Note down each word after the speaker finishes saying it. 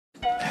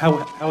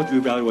How would you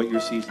evaluate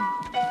your season?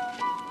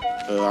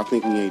 I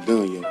think we ain't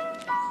done yet.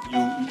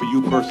 For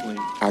you personally,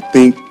 I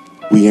think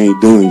we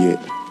ain't done yet.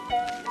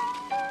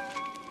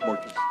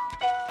 Marcus.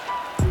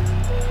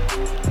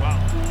 Wow.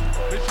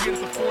 Michigan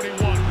at the 41.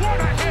 What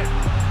a hit!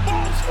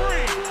 Ball's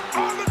free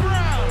on the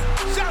ground.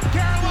 South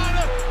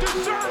Carolina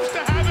deserves to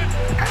have it,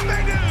 and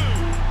they do.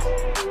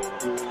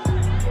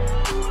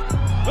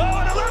 Oh,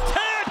 and a left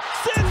hand.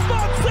 Sends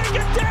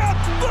Fonseca down.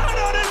 Flat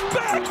on his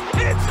back.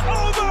 It's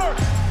over.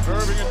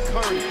 Irving and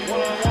Curry.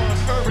 One-on-one.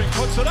 Irving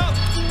puts it up.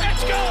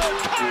 It's good.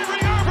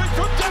 Kyrie Irving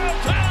from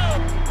downtown.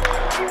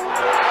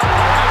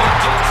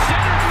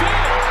 Center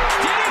field.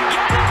 Did he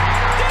get it?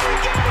 Did he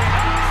get it?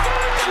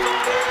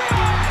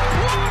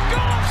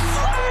 Walk-off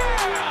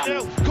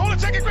slam. Call it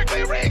second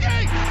quickly. Origi.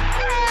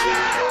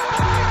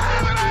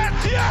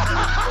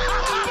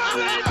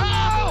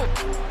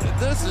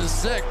 This is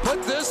sick.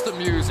 Put this to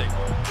music.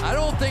 I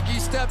don't think he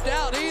stepped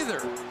out either.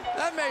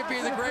 That may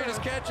be the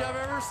greatest catch I've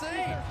ever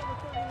seen.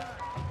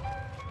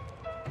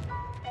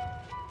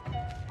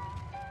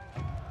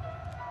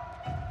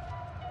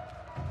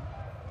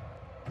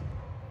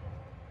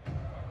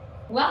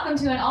 Welcome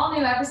to an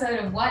all-new episode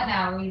of What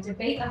Now, where we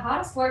debate the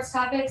hottest sports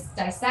topics,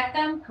 dissect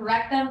them,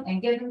 correct them,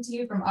 and give them to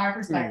you from our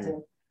perspective.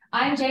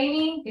 I'm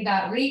Jamie. We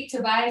got Reek,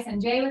 Tobias, and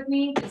Jay with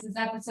me. This is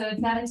episode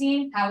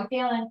 17. How we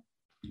feeling?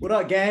 What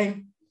up,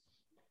 gang?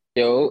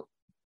 Yo,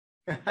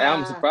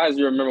 I'm surprised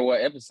you remember what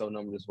episode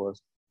number this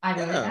was. I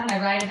wrote it down.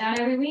 I write it down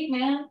every week,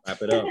 man.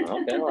 Wrap it up.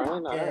 Okay, all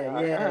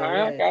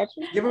right. I got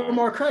you. Give her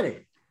more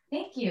credit.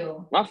 Thank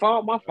you. My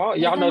fault.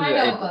 Y'all know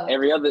that notebook.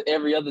 every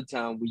other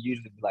time we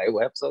usually be like,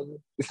 what episode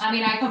is it? I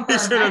mean, I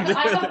confirmed.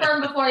 I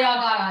confirmed before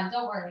y'all got on.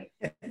 Don't worry.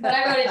 But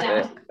I wrote it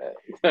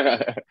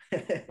down.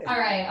 All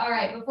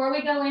right. Before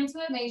we go into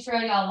it, make sure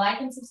y'all like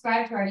and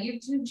subscribe to our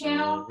YouTube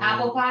channel,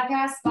 Apple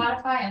Podcasts,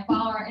 Spotify, and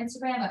follow our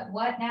Instagram at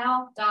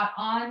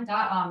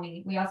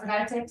whatnow.on.omni. We also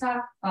got a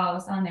TikTok. Follow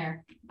us on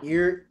there.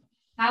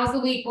 How was the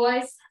week,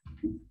 boys?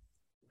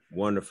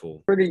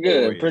 Wonderful. Pretty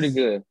good.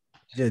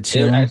 Good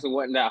It actually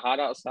wasn't that hot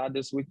outside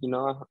this week,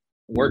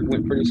 Work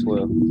went pretty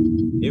swell.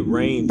 It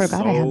rained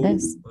Forgot I had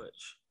this.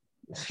 much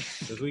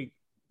this week.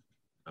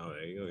 Oh,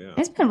 there you go. Yeah.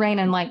 It's been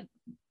raining like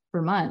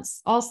for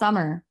months, all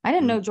summer. I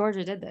didn't know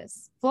Georgia did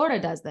this.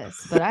 Florida does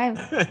this, but I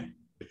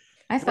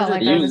felt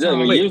like You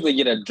usually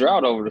get a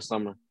drought over the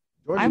summer.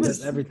 Georgia I was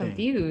does everything.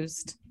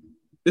 confused.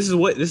 This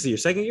is your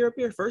second year up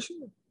here? First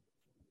year?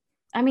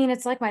 I mean,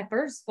 it's like my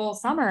first full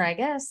summer, I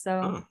guess.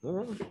 So, Oh,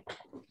 all right.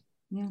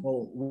 yeah.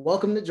 Well,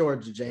 welcome to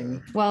Georgia,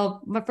 Jamie.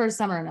 Well, my first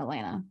summer in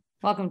Atlanta.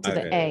 Welcome to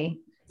the A.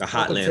 The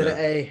hot Welcome to Atlanta.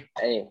 the A.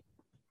 Hey,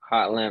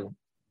 hot Atlanta.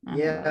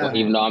 Yeah. Well,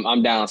 even though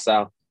I'm down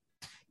south.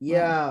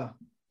 Yeah.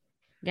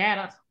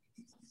 Yeah.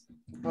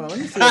 Oh, let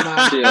me see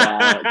my.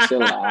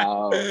 Chill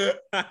out.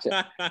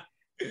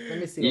 Let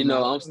me see. You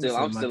know, I'm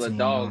still a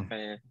dog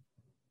fan.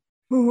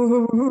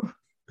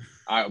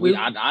 All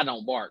right, I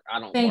don't bark.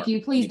 Thank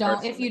you. Please don't.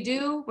 personally. If you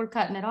do, we're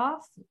cutting it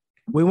off.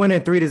 We went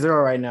in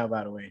 3-0 right now,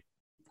 by the way.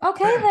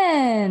 Okay,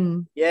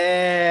 then.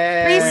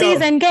 Yeah.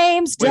 Preseason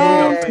games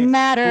don't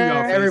matter.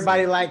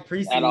 Everybody like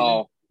preseason At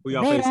all. Who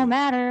y'all They facing? don't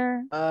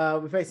matter.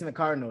 We're facing the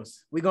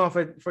Cardinals. We're going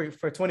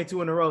for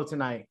 22 in a row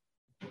tonight.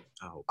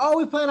 Oh,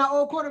 We're playing our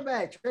old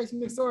quarterback, Tracy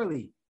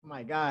McSorley.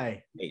 My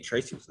guy. hey,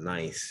 Tracy was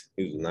nice.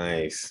 He was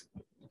nice.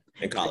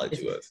 In college,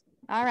 he was.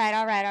 All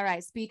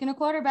right. Speaking of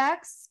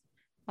quarterbacks,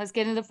 let's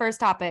get into the first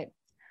topic.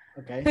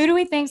 Okay. Who do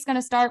we think is going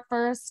to start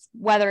first,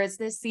 whether it's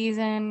this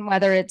season,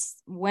 whether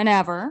it's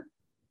whenever?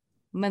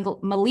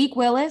 Malik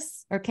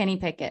Willis or Kenny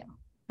Pickett?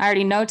 I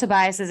already know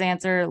Tobias's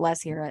answer.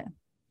 Let's hear it.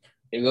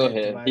 Hey, go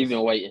ahead. He's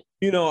been waiting.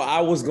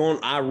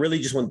 I really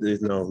just wanted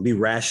to, be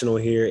rational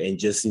here and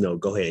just,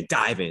 go ahead and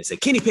dive in and say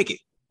Kenny Pickett,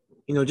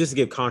 just to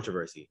give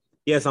controversy.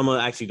 Yes, I'm going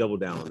to actually double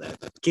down on that.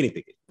 Kenny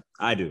Pickett.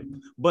 I do.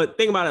 But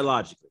think about it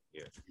logically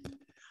here.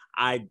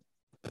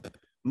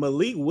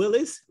 Malik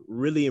Willis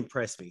really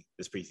impressed me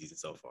this preseason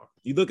so far.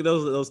 You look at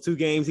those two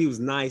games, he was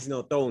nice,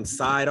 throwing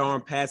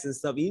sidearm passes and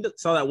stuff. You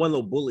saw that one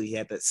little bullet he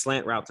had, that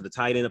slant route to the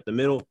tight end up the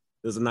middle.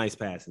 It was a nice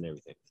pass and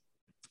everything.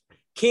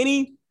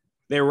 Kenny,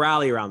 they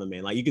rally around the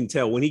man. Like, you can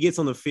tell when he gets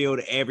on the field,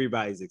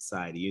 everybody's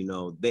excited.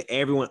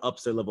 Everyone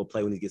ups their level of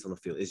play when he gets on the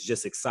field. It's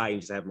just exciting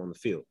just to have him on the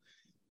field.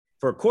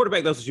 For a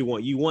quarterback, that's what you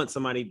want. You want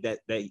somebody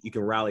that you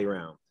can rally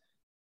around.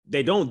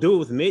 They don't do it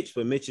with Mitch,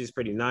 but Mitch is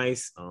pretty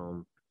nice.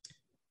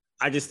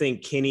 I just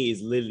think Kenny is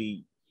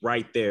literally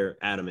right there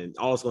at him, and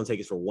all it's going to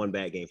take is for one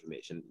bad game for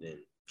Mitch, and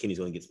Kenny's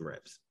going to get some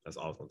reps. That's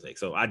all it's going to take.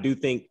 So I do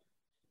think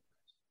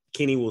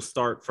Kenny will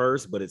start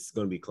first, but it's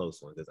going to be a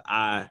close one because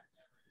I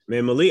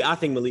think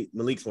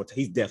Malik's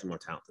he's definitely more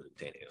talented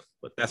than Tannehill,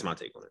 but that's my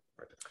take on it.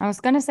 Right there. I was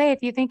going to say,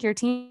 if you think your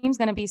team's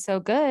going to be so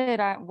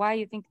good, why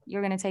you think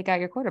you're going to take out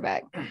your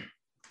quarterback?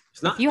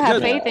 It's not, if you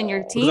have faith in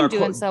your team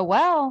doing so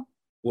well.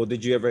 Well,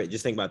 did you ever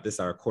just think about this?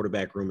 Our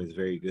quarterback room is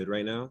very good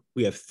right now.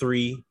 We have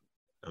 3.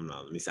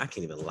 Let me see. I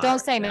can't even lie. Don't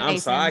say Mason. I'm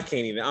sorry. I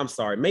can't even. I'm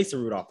sorry.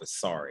 Mason Rudolph is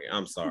sorry.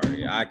 I'm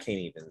sorry. I can't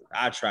even.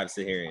 I try to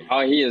sit here and. Oh,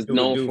 he is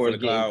known for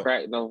getting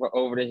cracked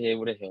over the head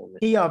with a helmet.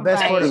 He our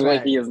best That's quarterback.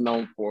 what he is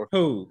known for.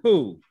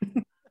 Who?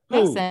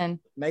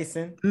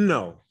 Mason.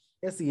 No.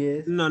 Yes, he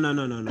is. No.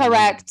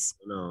 Correct.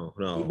 No.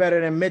 He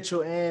better than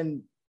Mitchell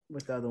and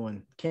what's the other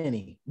one?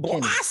 Kenny. Boy,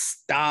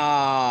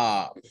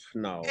 stop.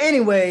 No.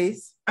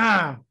 Anyways,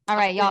 All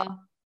right, y'all.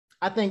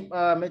 I think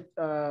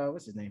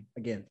what's his name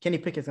again? Kenny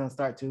Pickett's gonna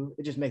start too.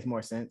 It just makes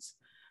more sense.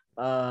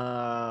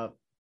 The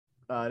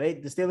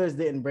Steelers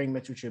didn't bring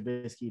Mitchell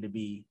Trubisky to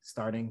be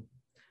starting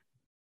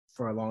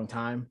for a long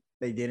time.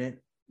 They didn't.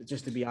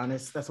 Just to be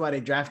honest, that's why they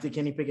drafted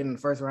Kenny Pickett in the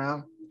first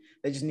round.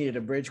 They just needed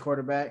a bridge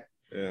quarterback.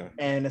 Yeah.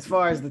 And as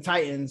far as the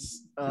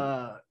Titans,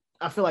 I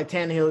feel like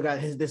Tannehill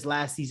got this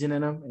last season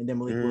in him, and then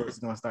Malik Willis is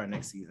going to start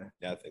next season.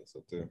 Yeah, I think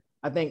so too.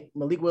 I think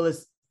Malik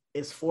Willis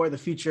is for the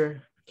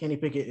future. Kenny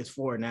Pickett is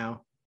for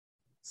now.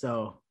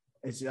 So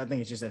I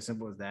think it's just as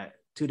simple as that.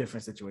 Two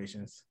different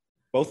situations.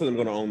 Both of them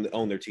are going to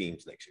own their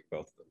teams next year.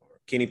 Both of them are.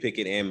 Kenny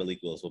Pickett and Malik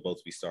Willis will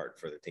both be starting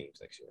for their teams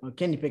next year. Well,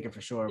 Kenny Pickett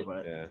for sure,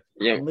 but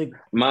Malik.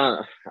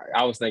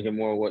 I was thinking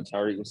more of what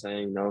Tariq was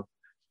saying,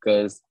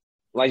 because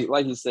like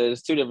you said,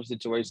 it's two different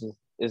situations.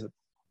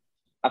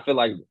 I feel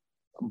like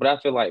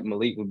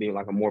Malik would be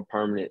like a more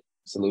permanent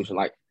solution.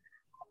 Like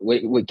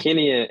with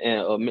Kenny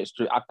and Mitch,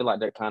 I feel like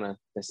they're kind of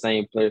the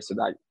same players. So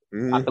I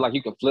feel like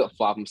you can flip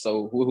flop them.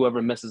 So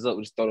whoever messes up,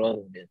 just throw the other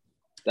one in.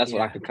 That's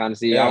what I can kind of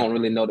see. Yeah. I don't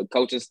really know the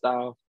coaching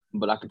style,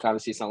 but I can kind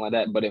of see something like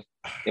that. But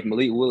if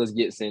Malik Willis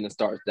gets in and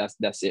starts,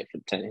 that's it for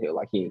Tannehill.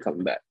 Like, he ain't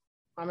coming back.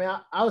 I mean,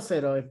 I would say,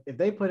 though, if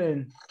they put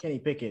in Kenny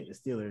Pickett, the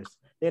Steelers,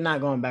 they're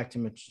not going back to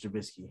Mitch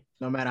Trubisky,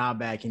 no matter how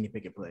bad Kenny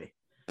Pickett play.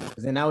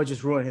 Because then that would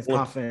just ruin his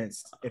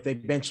confidence if they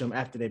bench him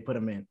after they put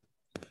him in.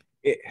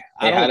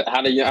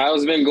 How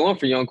it's been going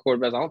for young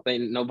quarterbacks? I don't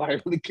think nobody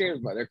really cares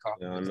about their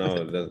confidence.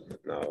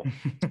 No.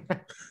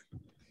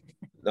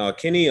 No,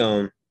 Kenny,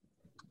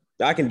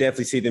 I can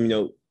definitely see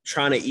them,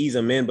 trying to ease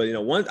him in. But,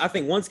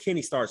 once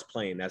Kenny starts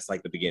playing, that's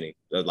like the beginning.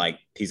 Like,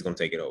 he's going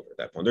to take it over at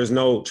that point. There's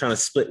no trying to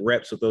split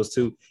reps with those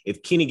two.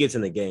 If Kenny gets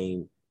in the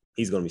game,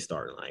 he's going to be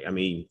starting. Like, I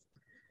mean,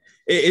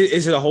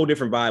 it's a whole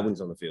different vibe when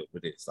he's on the field.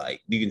 But it's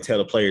like, you can tell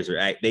the players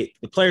the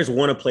players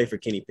want to play for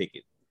Kenny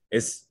Pickett.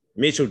 It's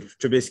Mitchell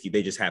Trubisky.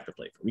 They just have to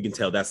play for him. You can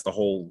tell that's the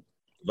whole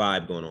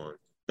vibe going on.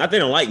 Not they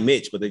don't like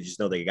Mitch, but they just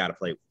know they got to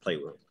play with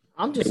him.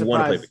 I'm just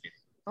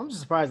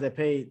surprised they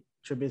paid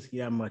Trubisky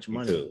that much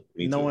money.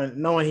 Me too.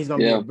 Knowing he's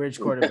gonna be a bridge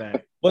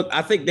quarterback. But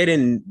I think they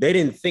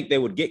didn't think they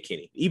would get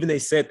Kenny. Even they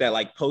said that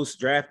like post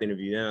draft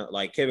interview. Now,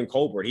 like Kevin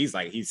Colbert, he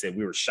said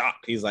we were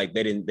shocked. He's like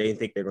they didn't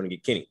think they're gonna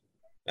get Kenny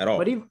at all.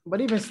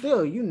 But even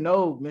still,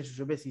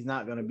 Mitchell Trubisky's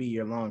not gonna be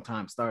your long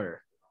time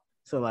starter.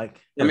 So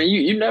like, I mean,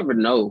 you never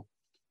know,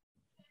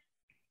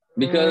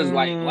 because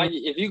like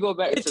if you go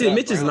back to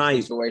Mitch is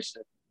nice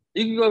situation,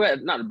 you can go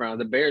back not the Browns,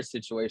 the Bears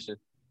situation.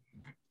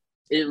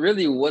 It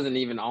really wasn't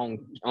even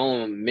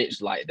on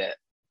Mitch like that.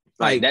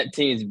 Like that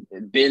team's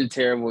been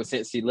terrible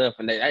since he left,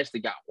 and they actually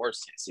got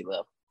worse since he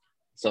left.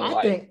 So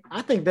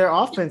I think their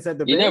offense at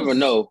the Bears. You never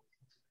know.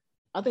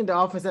 I think the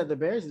offense at the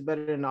Bears is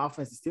better than the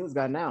offense the Steelers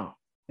got now.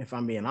 If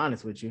I'm being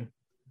honest with you.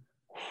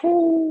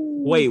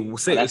 Wait,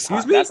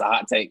 excuse me? That's a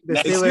hot take. The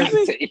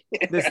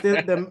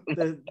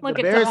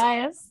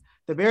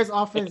Bears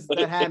offense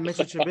that had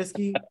Mitchell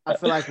Trubisky, I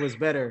feel like was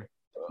better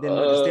than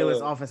what the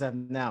Steelers offense have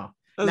now.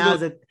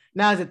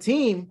 Now as a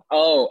team.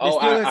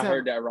 I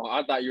heard that wrong.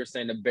 I thought you were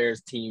saying the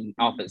Bears team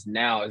offense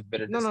now is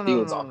better than the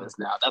Steelers offense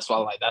now. That's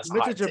why that's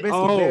Mitchell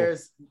Trubisky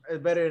Bears is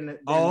better than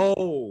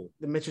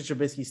the Mitchell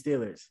Trubisky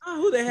Steelers.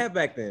 Who they have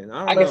back then?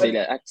 I can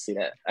see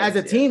that. As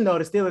a team, though,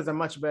 the Steelers are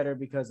much better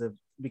because the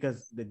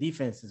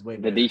defense is way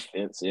better. The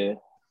defense, yeah.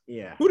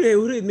 Yeah. Who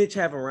did Mitch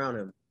have around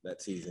him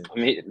that season? I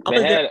mean,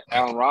 they had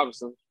Allen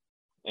Robinson.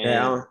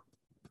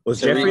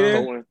 Was Jeffrey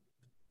there? Cohen.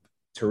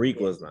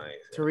 Tariq was nice.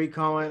 Tariq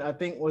Cohen, I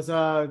think, was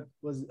Gump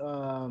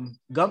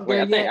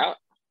there yet?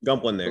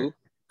 Gump wasn't there.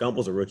 Gump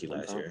was a rookie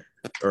last year.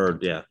 I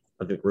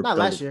think not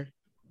last year.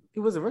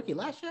 He was a rookie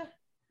last year.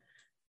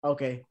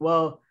 Okay,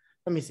 well,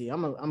 let me see. I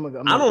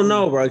don't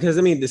know, bro, because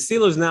I mean the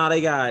Steelers now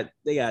they got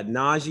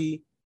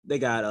Najee, they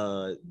got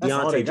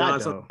Deontay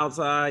Johnson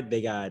outside,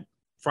 they got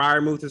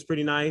Freiermuth is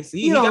pretty nice.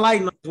 You don't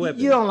like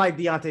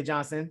Deontay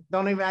Johnson.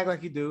 Don't even act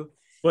like you do.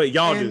 But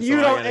y'all do. You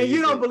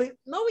don't believe.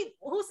 No,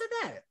 who said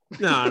that?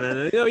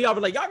 No. Y'all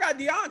be like, y'all got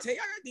Deontay.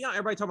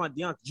 Everybody talking about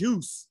Deontay.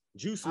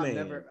 Juice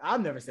man.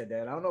 I've never said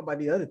that. I don't know about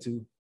the other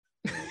two.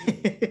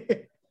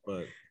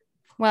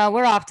 Well,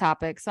 we're off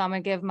topic, so I'm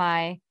gonna give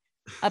my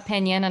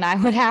opinion, and I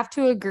would have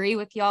to agree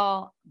with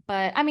y'all.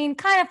 But I mean,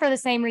 kind of for the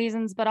same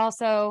reasons, but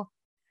also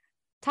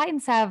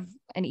Titans have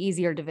an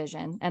easier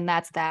division, and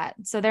that's that.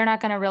 So they're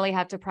not gonna really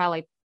have to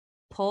probably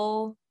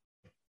pull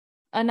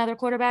another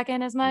quarterback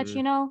in as much,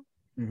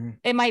 Mm-hmm.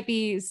 It might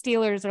be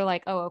Steelers are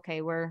like, oh,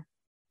 okay, we're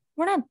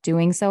not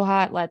doing so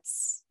hot.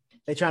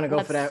 They're trying to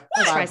go for that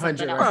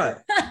 500. Right.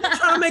 They're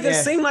trying to make it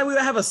seem like we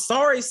have a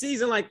sorry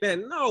season like that.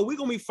 No, we're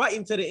gonna be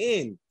fighting to the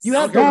end. You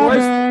have the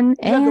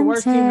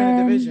worst team in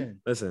the division.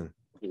 Listen,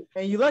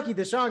 and you're lucky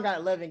Deshaun got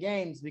 11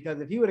 games,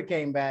 because if he would have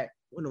came back,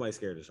 wouldn't nobody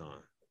scared of Deshaun?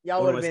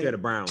 Y'all would have been scared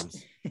of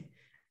Browns. I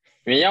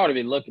mean, y'all would have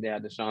been lucky to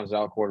have Deshaun's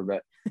y'all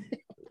quarterback.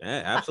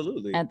 Yeah,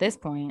 absolutely. At this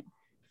point.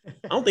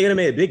 I don't think it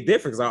made a big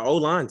difference. Our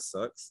O-line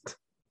sucks.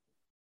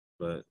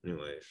 But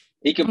anyway.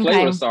 He can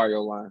play with a sorry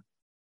O-line.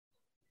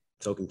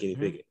 So can Kenny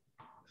Pickett.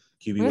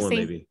 QB1, We'll see.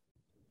 maybe.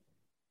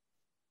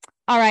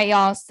 All right,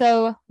 y'all.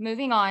 So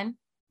moving on.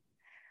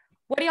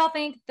 What do y'all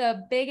think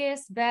the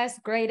biggest,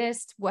 best,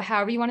 greatest,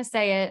 however you want to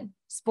say it,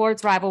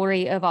 sports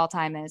rivalry of all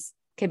time is?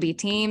 Could be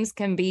teams,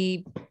 can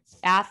be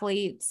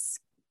athletes.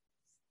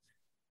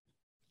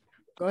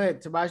 Go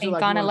ahead, Tobias. Ain't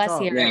gonna let's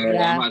hear it. I'm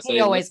Yeah, about to he say,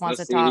 always let's wants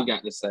to see what talk. he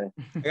got to say.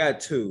 I got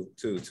two.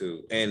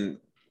 And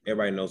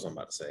everybody knows what I'm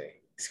about to say.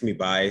 It's going to be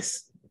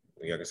biased.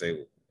 Y'all can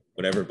say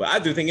whatever, but I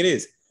do think it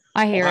is.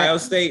 I hear Ohio it.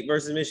 State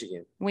versus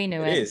Michigan. We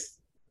knew It it. is.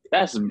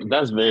 That's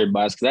very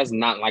biased because that's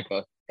not like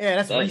a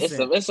Yeah, that's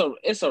recent.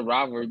 it's a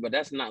rivalry, but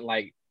that's not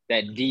like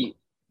that deep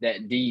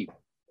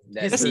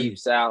History.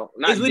 South,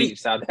 not deep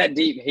South, that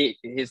deep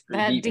history,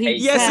 That deep deep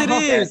hate. Yes, it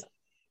South. is.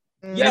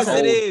 Yes, That's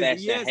it is.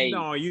 old-fashioned Yes, hate.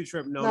 no, you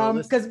trip. No,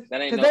 listen. Because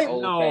That ain't they- no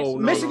old no,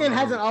 fashioned. Michigan no.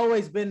 hasn't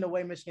always been the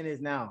way Michigan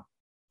is now.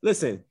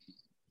 Listen,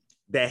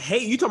 the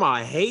hate, you talking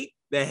about hate?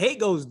 The hate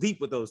goes deep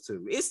with those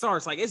two. It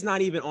starts like it's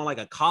not even on like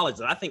a college.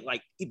 I think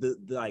like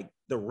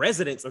the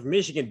residents of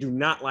Michigan do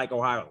not like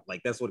Ohio.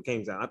 Like that's what it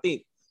came down. I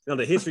think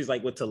the history is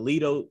like with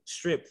Toledo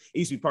Strip. It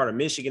used to be part of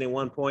Michigan at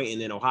one point,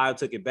 and then Ohio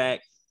took it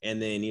back. And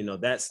then,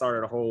 that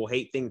started a whole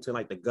hate thing to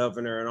like the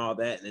governor and all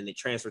that. And then they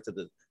transferred to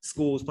the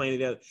schools playing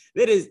together.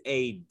 That is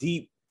a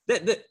deep,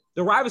 the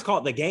rivals call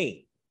it the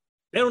game.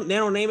 They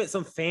don't name it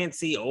some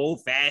fancy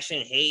old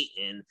fashioned hate.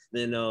 And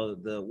then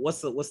what's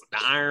the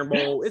Iron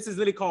Bowl? This is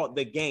literally called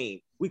the game.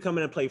 We come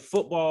in and play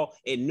football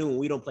at noon.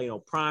 We don't play no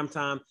prime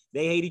time.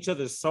 They hate each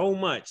other so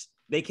much.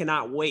 They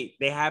cannot wait.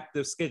 They have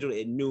to schedule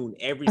it at noon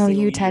every single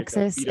year. OU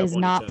Texas to beat up is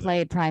on not each other.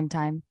 played prime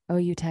time.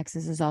 OU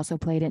Texas is also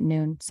played at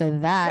noon. So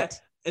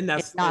that's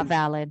not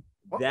valid.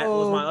 That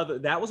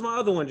was my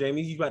other one,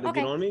 Jamie. You about to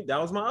Okay. get on me?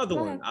 That was my other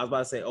Go one. ahead. I was about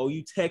to say,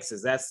 OU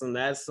Texas. That's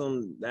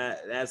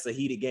a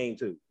heated game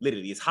too.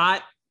 Literally, it's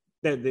hot.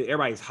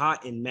 Everybody's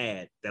hot and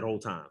mad that whole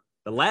time.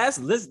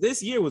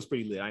 This year was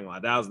pretty lit. I ain't gonna lie.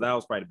 That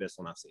was probably the best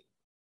one I've seen.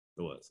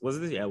 It was. Was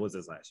it this? Yeah, it was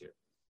this last year.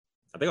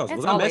 I think I was. It's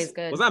Was I always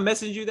good. Was I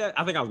messaging you that?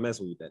 I think I was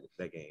messing with you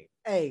that game.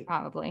 Hey,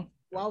 Probably.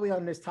 while we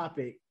on this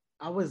topic,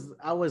 I was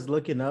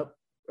looking up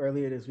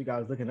earlier this week. I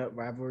was looking up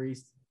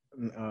rivalries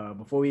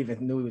before we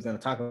even knew we was going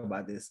to talk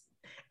about this,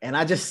 and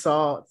I just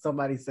saw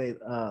somebody say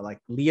like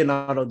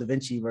Leonardo da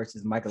Vinci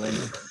versus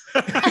Michelangelo.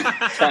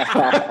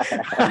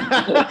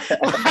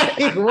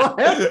 Like, what?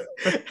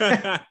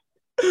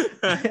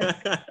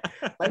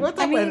 Like what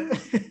type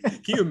of?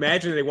 Can you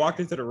imagine they walked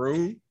into the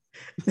room?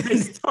 They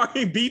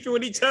started beefing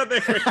with each other.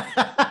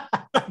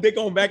 They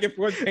going back and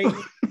forth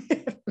painting.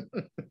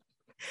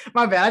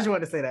 My bad. I just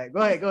wanted to say that. Go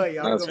ahead,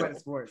 y'all. That's Go back right. to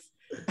sports.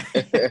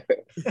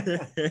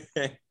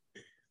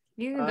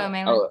 You can go,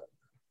 man.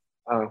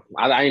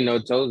 I didn't know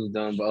Toes was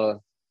done, but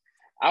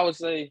I would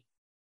say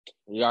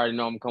you already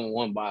know I'm coming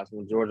one box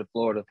from Georgia,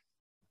 Florida.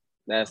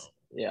 That's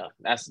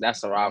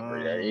a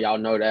rivalry. There. Y'all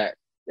know that.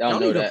 Y'all know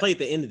don't even that. play at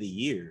the end of the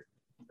year.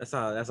 That's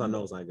how I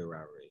know it's not a good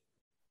rivalry.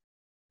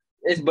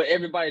 But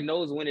everybody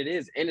knows when it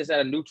is, and it's at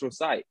a neutral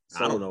site.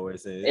 So I don't know where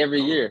it's at.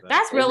 every year.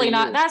 That's really Every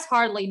not. year. That's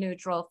hardly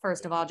neutral.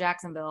 First of all,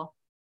 Jacksonville.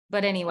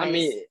 But anyways, I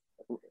mean,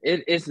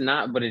 it's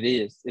not, but it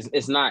is.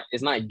 It's not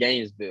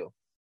Gainesville.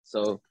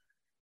 So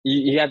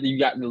you got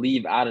to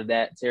leave out of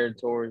that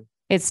territory.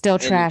 it's still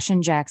trash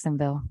in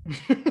Jacksonville.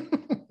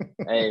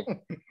 Hey,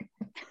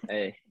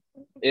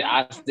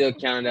 I still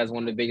count it as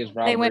one of the biggest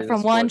rivalries. They went in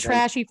from one sports, and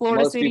trashy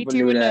Florida most city people to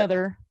knew that.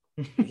 another.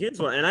 Here's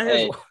what, and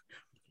Hey,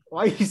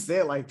 Why you say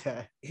it like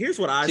that? here's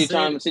what I she said.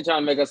 trying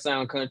to make us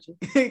sound country.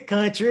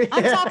 Country.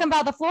 I'm talking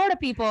about the Florida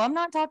people. I'm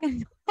not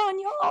talking on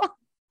y'all.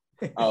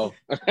 Oh,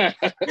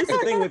 Here's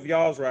the thing with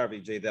y'all's rivalry,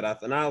 Jay, that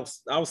I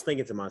was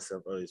thinking to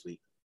myself earlier this week.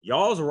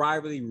 Y'all's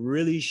rivalry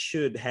really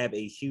should have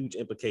a huge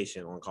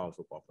implication on college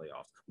football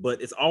playoffs,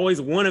 but it's always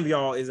one of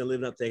y'all isn't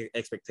living up to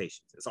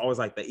expectations. It's always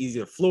like that.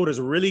 Either Florida's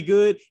really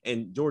good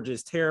and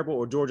Georgia's terrible,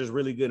 or Georgia's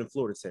really good and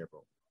Florida's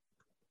terrible.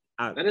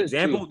 That is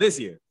Example true. this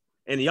year,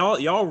 and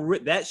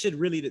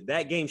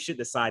that game should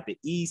decide the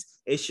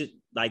East. It should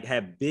like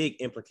have big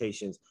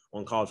implications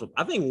on college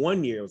football. I think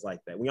one year it was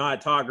like that. We all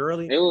had Todd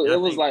Gurley. it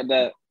was like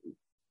that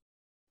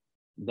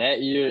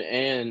year,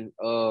 and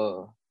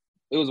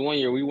it was one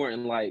year we weren't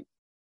in like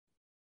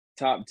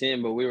top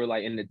 10, but we were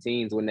like in the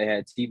teens when they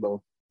had Tebow.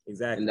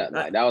 Exactly.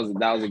 And that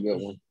was a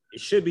good one. It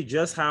should be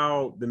just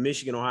how the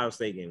Michigan-Ohio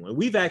State game went.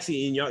 We've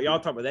actually, and y'all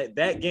talk about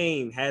that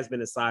game has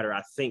been a decider.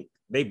 I think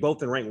they both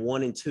been ranked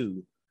 1 and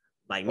 2.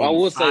 Like, Well, I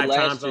will say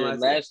last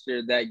last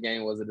year that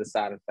game was a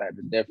deciding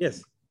factor. Definitely.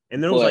 Yes.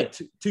 And then it was like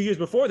two years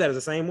before that, it was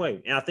the same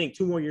way. And I think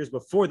 2 more years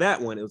before that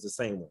one, it was the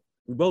same way.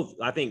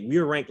 I think we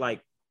were ranked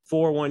like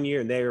 4 one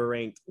year and they were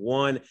ranked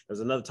 1. There was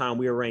another time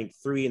we were ranked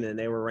 3 and then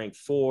they were ranked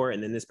 4.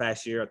 And then this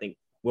past year, I think,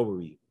 what were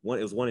we?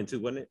 It was 1 and 2,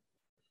 wasn't it?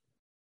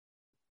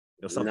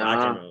 It was something I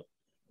can't remember.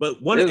 But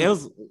it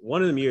was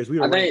one of them years we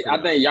were.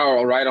 I think y'all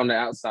are right on the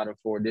outside of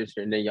 4 this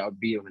year, and then y'all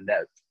beat them in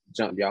that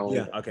jump y'all.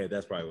 Yeah. Okay,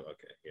 that's probably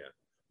okay. Yeah,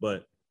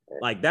 but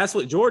Like that's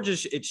what Georgia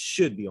it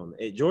should be on.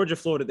 Georgia,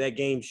 Florida, that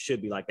game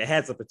should be like that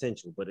has the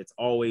potential, but it's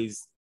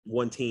always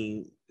one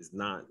team is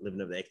not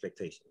living up to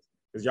expectations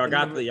because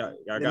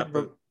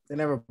they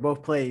never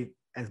both played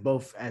as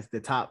the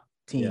top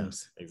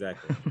teams. Yeah,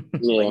 exactly.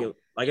 Yeah.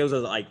 Like it was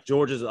like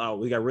Georgia's. Oh,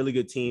 we got really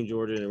good team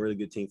Georgia and a really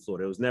good team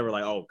Florida. It was never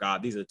like, oh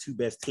God, these are the two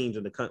best teams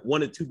in the country.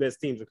 One of the two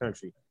best teams in the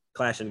country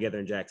clashing together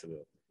in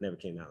Jacksonville. Never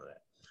came out of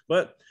that.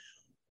 But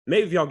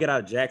maybe if y'all get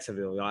out of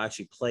Jacksonville, y'all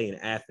actually play in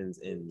Athens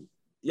and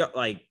yeah.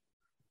 I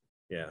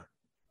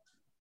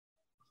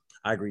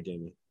agree,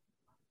 Jamie.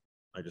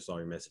 I just saw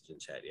your message in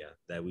chat. Yeah,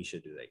 that we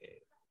should do that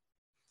game.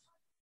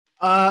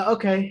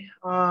 Okay.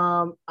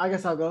 I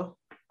guess I'll go.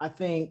 I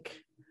think.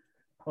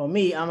 Well,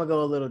 me, I'm gonna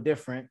go a little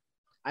different.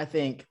 I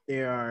think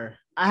I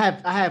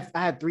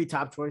have 3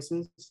 top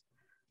choices.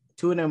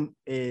 2 of them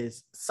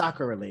is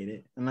soccer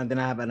related, and then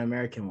I have an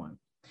American one.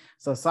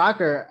 So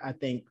soccer, I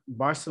think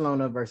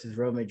Barcelona versus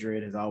Real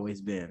Madrid has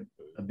always been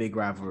a big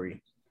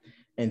rivalry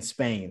in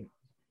Spain.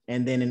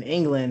 And then in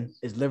England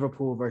is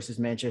Liverpool versus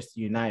Manchester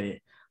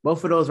United.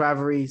 Both of those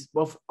rivalries,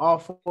 all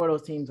 4 of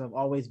those teams have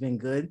always been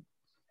good.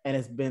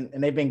 And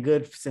they've been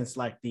good since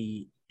like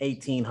the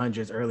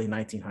 1800s, early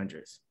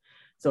 1900s.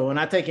 So when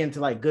I take into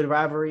like good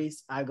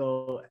rivalries, I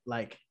go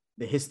like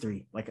the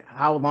history, like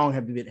how long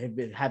have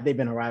they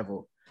been a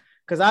rival?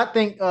 Because I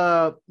think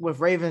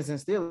with Ravens and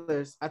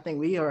Steelers, I think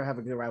we have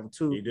a good rival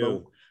too. You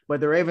do.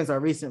 But the Ravens are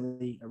a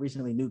recently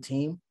new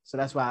team, so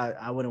that's why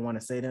I wouldn't want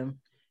to say them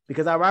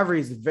because our rivalry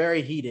is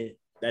very heated.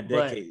 That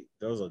decade,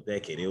 those a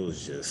decade. It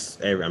was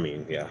just those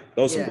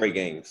are some great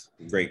games.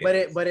 Great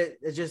games. But it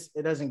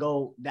doesn't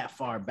go that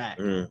far back.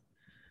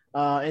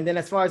 And then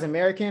as far as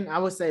American, I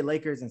would say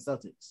Lakers and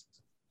Celtics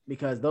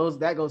because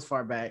that goes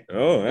far back.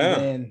 Oh yeah.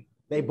 And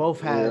they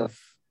both have,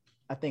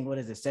 I think,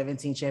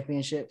 17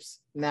 championships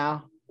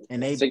now,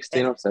 and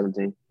 16 or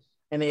 17.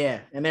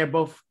 And they're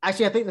both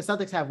actually. I think the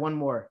Celtics have one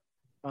more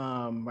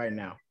right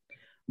now,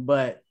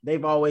 but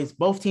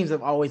both teams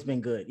have always been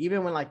good.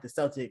 Even when like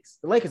the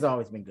Lakers have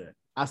always been good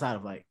outside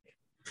of like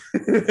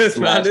it's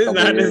not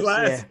this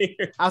last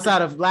year.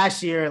 Outside of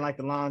last year and like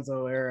the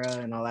Lonzo era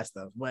and all that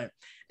stuff. But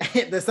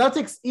the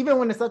Celtics, even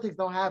when the Celtics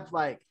don't have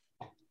like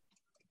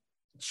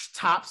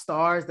top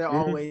stars, they're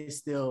always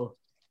still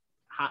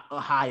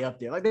high up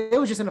there. Like they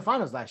was just in the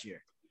finals last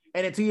year,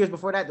 and then 2 years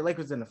before that, the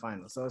Lakers were in the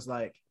finals. So it's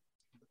like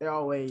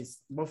both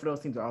of those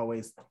teams are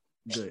always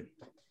good.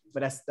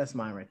 But that's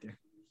mine right there.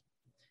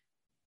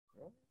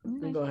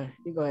 You go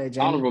ahead,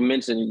 Jamie. Honorable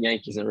mention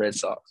Yankees and Red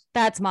Sox.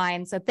 That's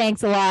mine. So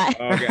thanks a lot.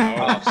 Okay.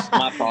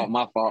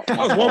 My fault.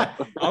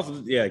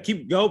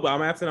 Keep go. But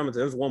I'm after them.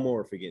 There's one more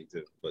we're forgetting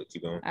too, but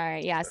keep going. All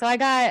right. Yeah. So I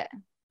got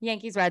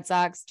Yankees, Red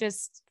Sox.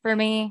 Just for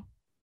me,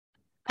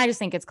 I just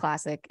think it's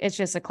classic. It's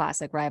just a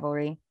classic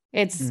rivalry.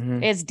 It's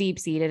deep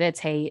seated. It's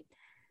hate.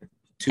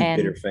 Two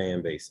bitter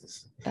fan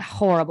bases.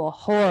 Horrible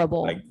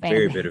like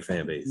very bitter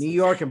fan base. New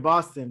York and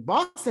Boston.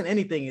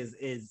 Anything is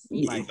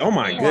like, oh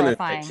my goodness.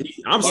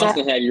 I'm Boston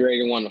sorry. had you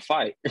ready to want to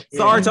fight.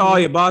 Sorry to all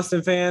your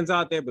Boston fans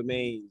out there, but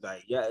man,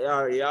 like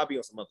y'all be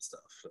on some other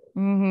stuff. So.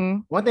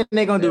 One thing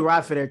they're gonna do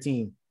right for their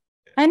team.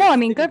 I know. I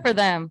mean, good for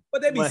them.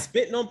 But they be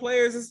spitting on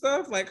players and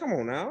stuff. Like, come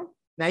on now.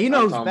 Now you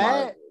know who's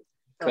bad.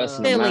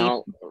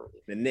 Philly.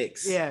 The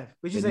Knicks. Yeah.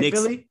 Would you say Knicks.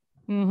 Philly?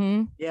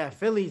 Mm-hmm. Yeah,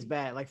 Philly's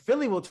bad. Like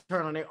Philly will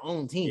turn on their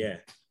own team. Yeah.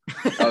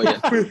 Oh yeah.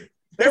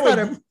 They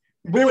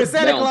were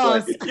Santa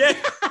Claus. Yeah.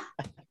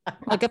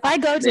 Like if I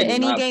go to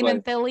any game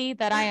in Philly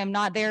that I am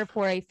not there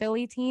for a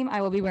Philly team,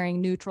 I will be wearing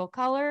neutral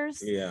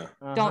colors. Yeah.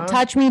 Don't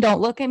touch me.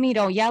 Don't look at me.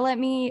 Don't yell at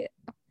me.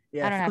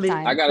 Yeah, I don't have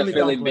time. I got a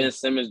Philly Ben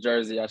Simmons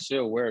jersey. I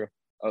should wear it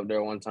up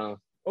there one time.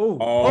 You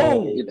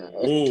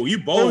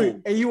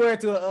bold. And you wear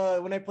it to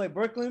when they play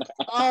Brooklyn?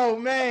 Oh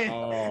man.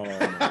 Oh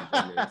my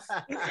goodness.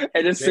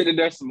 And just sitting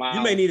there smiling.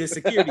 You may need a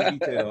security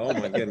detail. Oh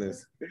my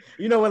goodness.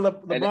 You know what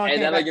LeBron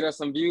and that'll get us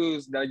some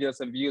views. That'll get us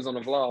some views on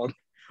the vlog.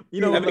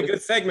 You know, that'd be a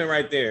good segment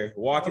right there.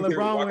 Walking through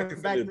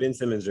the Ben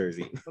Simmons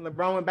jersey. When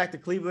LeBron went back to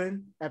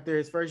Cleveland after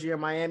his first year in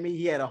Miami,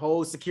 he had a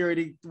whole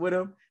security with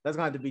him. That's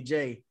going to have to be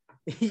Jay.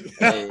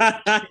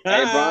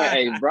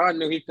 Bron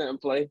knew he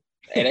couldn't play.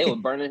 Hey, they were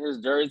burning his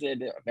jersey.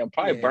 And they'll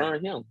probably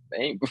burn him. They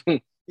ain't.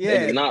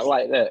 They not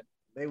like that.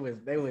 They was.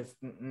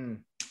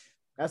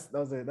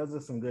 Those are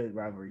some good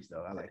rivalries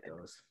though. I like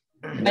those.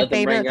 My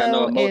favorite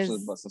though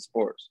is but some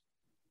sports.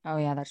 Oh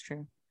yeah, that's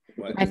true.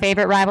 My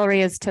favorite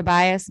rivalry is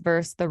Tobias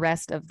versus the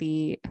rest of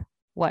the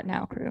What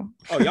Now crew.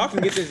 Oh, y'all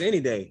can get this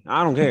any day.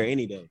 I don't care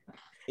any day.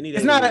 Any day.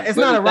 It's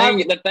not a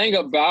rivalry. The thing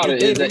about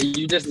it is that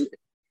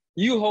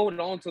you hold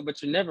on to it,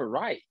 but you're never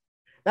right.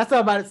 That's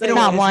all about it.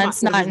 Not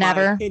once, not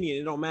never.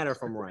 Opinion. It don't matter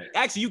if I'm right.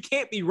 Actually, you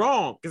can't be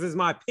wrong because it's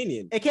my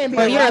opinion. It can't be.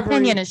 Well, your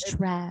opinion is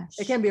trash.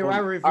 It can't be a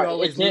rivalry if you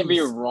always It can't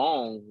be lose.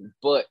 wrong,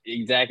 but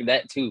exactly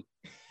that too.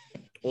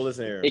 Well,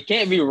 listen here. It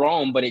can't be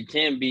wrong, but it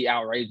can be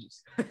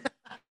outrageous.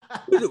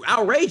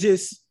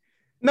 Outrageous?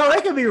 No,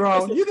 it can be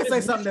wrong. You can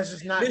say something that's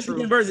just not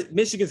Michigan true. versus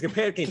Michigan's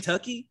compared to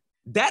Kentucky.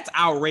 That's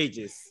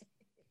outrageous.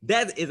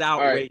 That is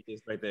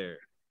outrageous right there.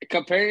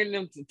 Comparing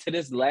them to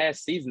this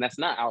last season, that's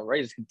not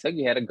outrageous.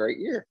 Kentucky had a great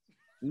year.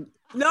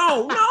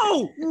 No.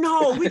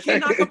 We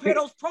cannot compare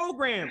those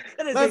programs.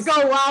 That is Let's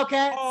go,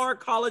 Wildcats. Our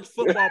college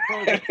football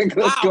program.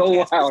 Let's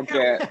go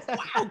Wildcats.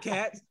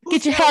 Wildcats.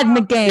 Get your head in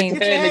the game.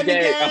 Get your head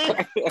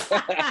in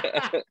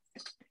the game.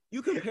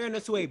 You comparing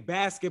us to a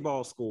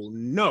basketball school?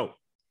 No.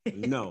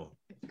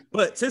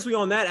 But since we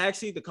on that,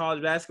 actually, the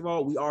college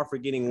basketball, we are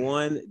forgetting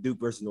one: Duke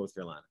versus North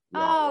Carolina. We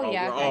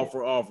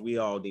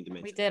all need to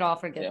mention. We did all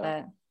forget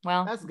that.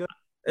 Well, that's good.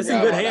 It's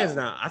in good hands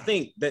now. I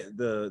think that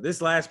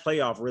this last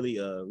playoff really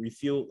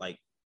refueled. Like,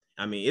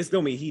 I mean, it's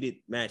gonna be a heated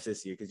match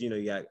this year because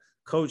you got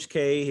Coach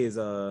K, his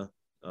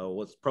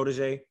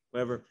protege,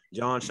 whatever,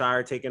 John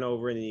Shire taking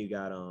over, and then you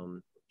got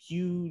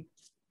Hugh.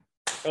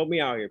 Help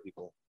me out here,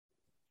 people.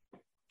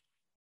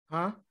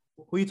 Huh?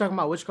 Who you talking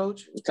about? Which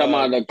coach? You talking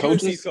about the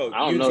coaches? Coach.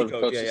 I don't know the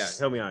coaches. Yeah.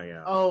 Help me out.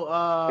 Yeah.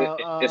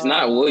 Oh, it's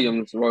not Roy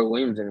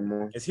Williams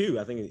anymore. It's Hugh.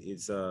 I think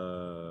it's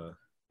not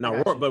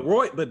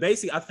Roy, but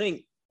basically, I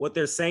think what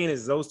they're saying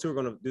is those two are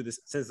going to do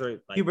this since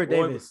they're like Hubert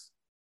Davis.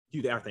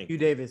 Hugh Davis.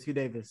 It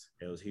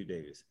was Hugh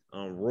Davis.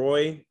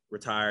 Roy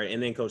retired,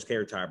 and then Coach K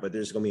retired, but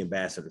they're just going to be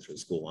ambassadors for the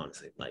school.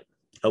 Honestly, like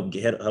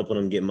helping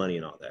them get money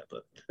and all that,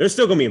 but they're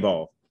still going to be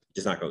involved,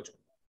 just not coaching.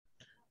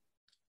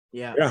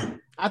 Yeah.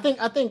 I think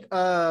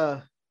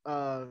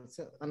so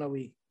I know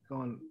we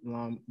going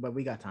long, but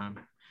we got time.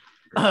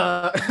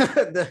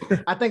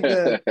 I think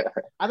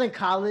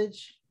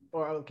college,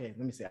 or okay,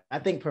 let me say, I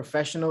think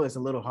professional is a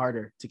little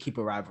harder to keep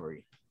a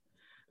rivalry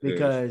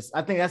because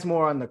I think that's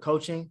more on the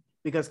coaching.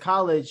 Because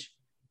college,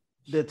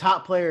 the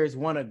top players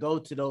want to go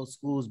to those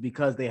schools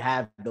because they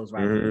have those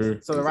rivalries. Mm-hmm.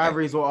 So the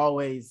rivalries will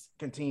always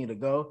continue to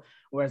go.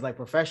 Whereas like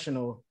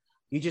professional,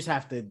 you just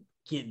have to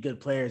get good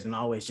players and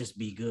always just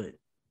be good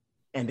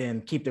and then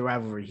keep the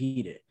rivalry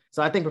heated.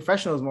 So I think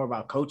professional is more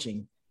about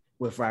coaching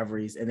with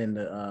rivalries, and then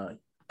the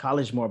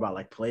college more about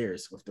like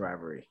players with the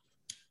rivalry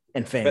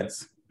and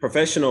fans.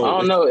 Professional. I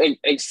don't know,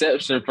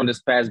 exception from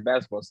this past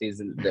basketball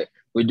season that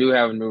we do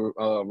have a new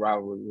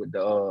rivalry with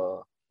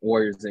the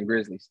Warriors and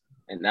Grizzlies,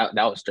 and that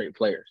was straight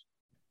players.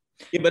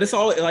 Yeah, but it's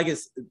all like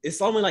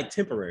it's only like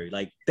temporary.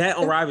 Like that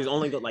on rivalries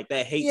only go like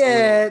that hate.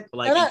 Yeah,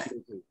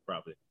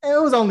 probably.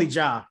 It was only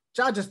Ja.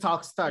 Ja just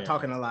started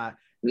talking a lot.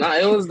 Nah,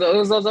 it was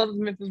those other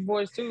Memphis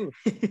boys too.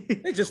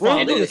 They just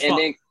and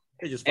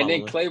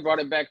then Clay brought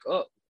it back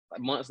up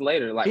like months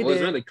later. Like it was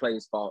really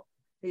Clay's fault.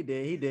 He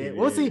did. Yeah.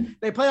 We'll see.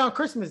 They play on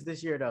Christmas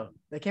this year though.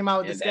 They came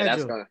out with the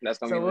schedule. That's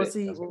gonna so be we'll lit.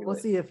 see. We'll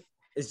see if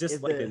it's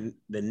just like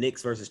the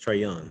Knicks versus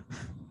Trae Young.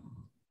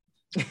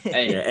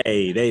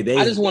 Hey, they.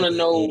 I just want to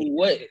know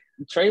what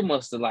Trae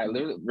must have like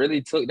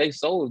really took. They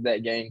sold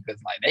that game because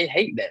like they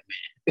hate that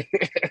man.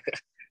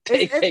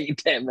 They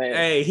hate that man.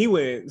 Hey, he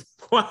went.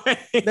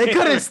 They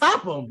couldn't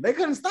stop him. I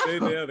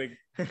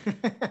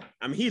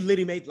mean, he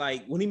literally made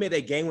when he made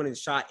that game-winning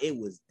shot, it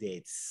was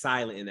dead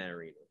silent in that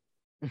arena.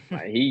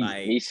 Like,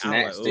 he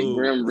snatched the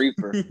Grim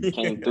Reaper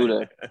came through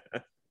there.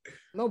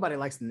 Nobody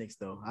likes the Knicks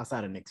though,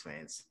 outside of Knicks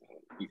fans.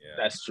 Yeah,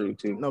 that's true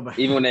too.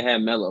 Nobody. Even when they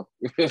had Melo.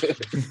 For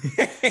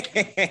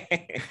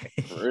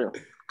real.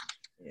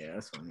 Yeah,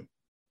 that's funny.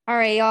 All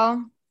right,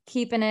 y'all.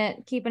 Keeping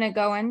it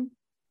going.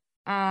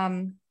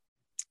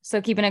 So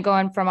keeping it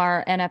going from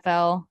our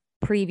NFL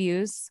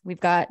previews, we've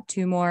got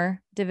two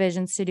more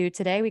divisions to do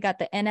today. We got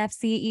the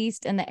NFC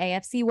East and the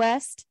AFC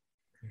West.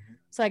 Mm-hmm.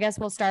 So I guess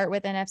we'll start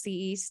with NFC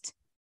East.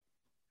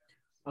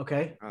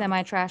 Okay.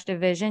 Semi-trash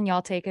division.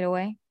 Y'all take it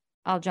away.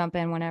 I'll jump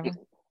in whenever.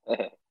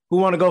 Who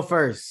want to go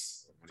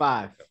first?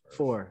 5,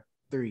 4,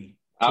 3, 2.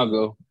 I'll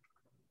go.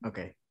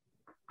 Okay.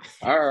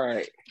 All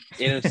right.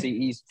 NFC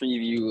East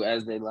preview,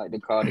 as they like to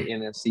call the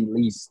NFC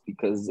least,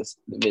 because this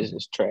division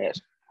is trash.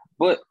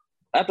 But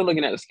after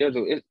looking at the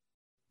schedule,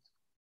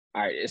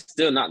 it's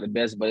still not the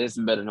best, but it's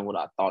better than what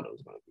I thought it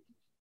was going to be.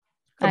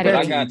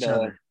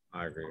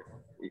 I agree.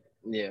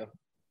 Yeah,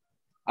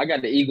 I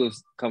got the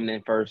Eagles coming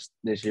in first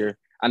this year.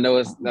 I know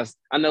it's a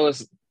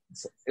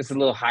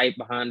little hype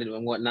behind it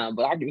and whatnot,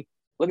 but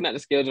looking at the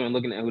schedule and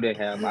looking at who they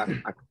have, I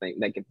think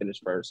they can finish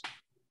first.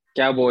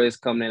 Cowboys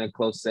coming in a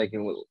close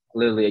second with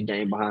literally a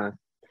game behind.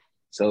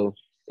 So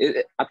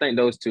I think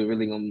those two are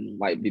really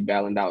gonna be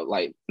battling out,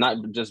 not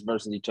just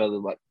versus each other,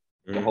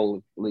 the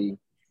whole league.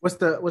 What's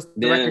the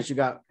record you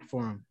got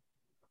for them?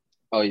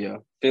 Oh yeah,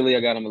 Philly, I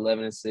got them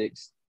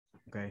 11-6.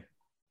 Okay.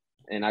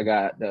 And I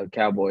got the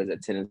Cowboys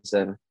at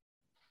 10-7.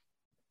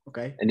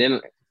 Okay. And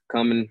then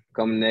coming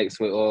next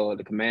with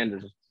the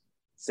Commanders,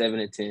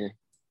 7-10,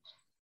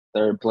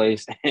 third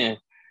place. And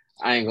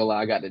I ain't gonna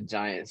lie, I got the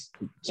Giants.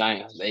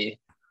 They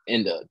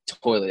in the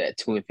toilet at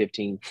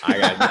 2-15. I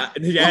had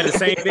the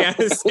same thing. I had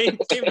the same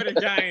thing with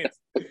the Giants.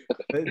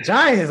 The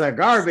Giants are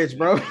garbage,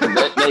 bro.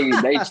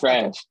 they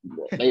trash.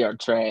 They are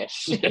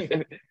trash.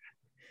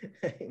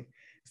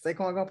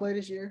 Saquon gonna play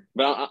this year?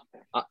 But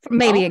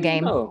maybe a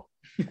game.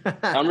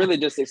 I'm really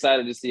just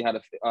excited to see how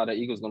the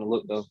Eagles gonna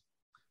look though.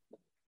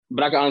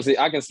 But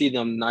I can see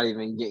them not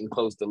even getting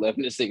close to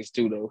 11-6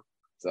 too though.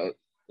 So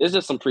it's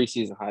just some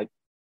preseason hype.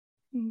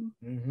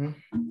 Mm-hmm.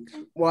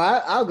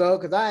 Well, I'll go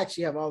because I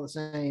actually have all the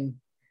same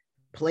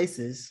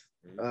places: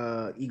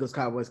 Eagles,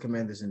 Cowboys,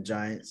 Commanders, and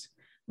Giants.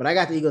 But I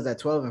got the Eagles at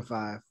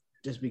 12-5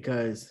 just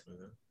because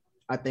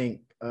I think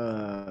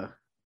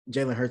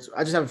Jalen Hurts.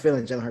 I just have a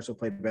feeling Jalen Hurts will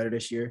play better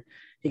this year.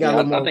 He got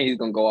I think he's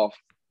gonna go off.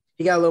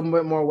 He got a little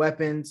bit more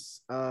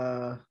weapons.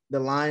 The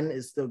line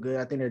is still good.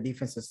 I think their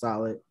defense is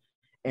solid.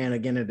 And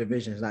again, their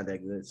division is not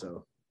that good.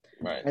 So,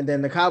 right. And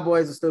then the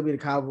Cowboys will still be the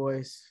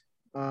Cowboys.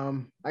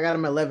 I got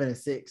them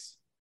 11-6.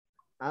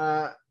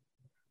 I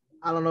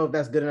don't know if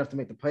that's good enough to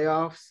make the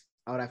playoffs.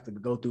 I would have to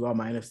go through all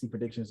my NFC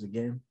predictions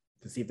again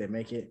to see if they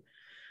make it.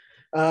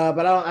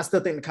 But I still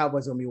think the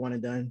Cowboys are gonna be one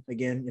and done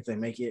again if they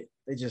make it.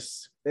 They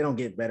don't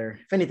get better.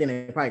 If anything,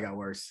 they probably got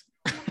worse.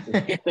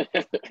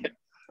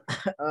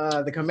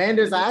 The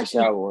Commanders, I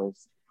actually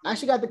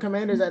got the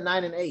Commanders at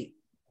 9-8.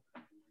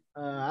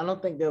 I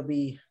don't think they'll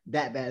be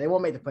that bad. They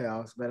won't make the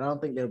playoffs, but I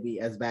don't think they'll be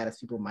as bad as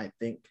people might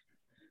think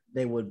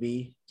they would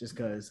be. Just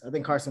because I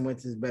think Carson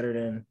Wentz is better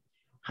than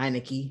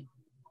Heineke,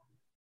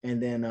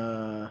 and then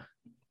the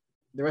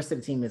rest of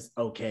the team is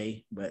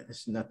okay, but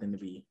it's nothing to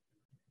be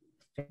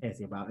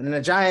fancy about. And then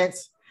the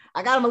Giants,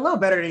 I got them a little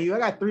better than you. I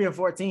got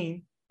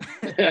 3-14.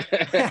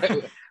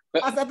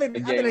 I think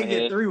they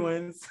get 3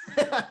 wins.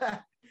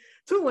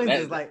 2 wins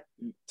is like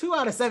 2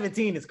 out of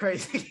 17 is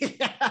crazy.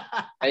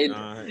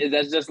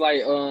 That's just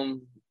like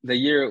the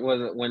year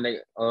was when they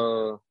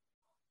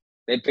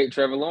picked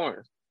Trevor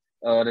Lawrence.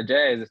 The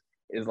Jazz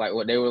is like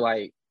what they were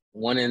like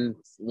 1-15,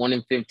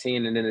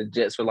 and then the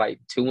Jets were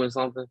like 2 and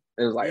something.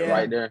 It was like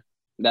right there.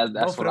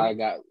 That's what I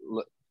got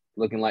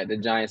looking like the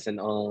Giants and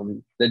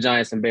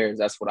Bears.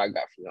 That's what I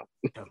got for them.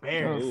 The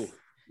Bears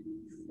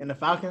and the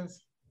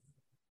Falcons.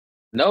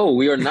 No,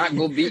 we are not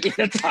going to be in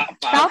the top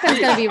 5. Falcons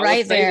going to be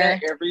right there.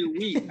 Every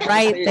week.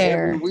 Right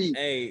there. Every week.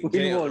 Hey,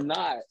 we will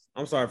not.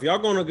 I'm sorry. If y'all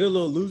going on a good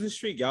little losing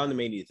streak, y'all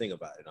may need to think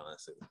about it,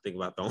 honestly. Think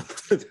about throwing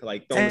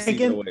the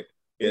season away.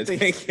 Yeah,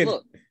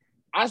 Look,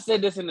 I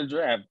said this in the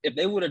draft. If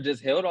they would have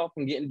just held off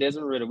from getting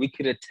Desmond Ridder, we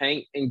could have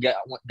tanked and got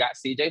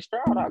CJ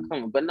Stroud out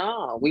coming. But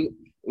nah, we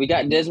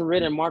got Desmond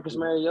Ridder and Marcus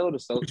Mariota.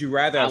 So would you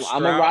rather have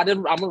I'm gonna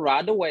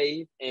ride the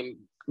wave, and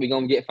we're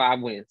gonna get 5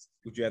 wins.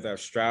 Would you rather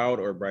have Stroud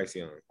or Bryce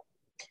Young?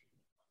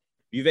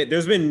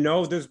 There's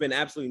been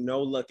absolutely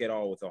no luck at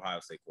all with Ohio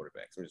State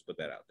quarterbacks. Let me just put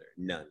that out there.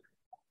 None.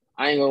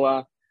 I ain't gonna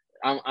lie.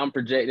 I'm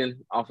projecting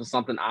off of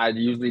something I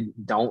usually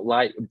don't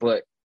like,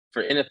 but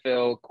for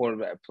NFL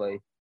quarterback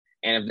play,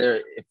 and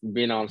if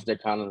being honest, they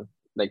kind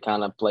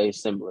of play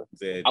similar.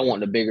 Yeah, I want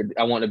the bigger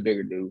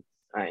dude.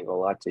 I ain't gonna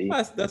lie to you.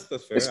 That's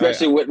fair.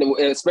 Especially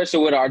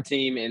with our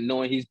team and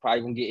knowing he's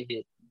probably gonna get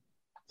hit.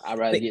 I'd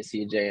rather get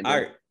CJ.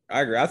 I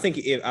agree. I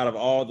think out of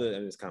all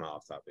and it's kind of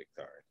off topic,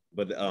 sorry.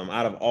 But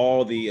out of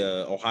all the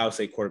Ohio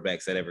State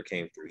quarterbacks that ever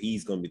came through,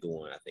 he's going to be the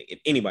one, I think. If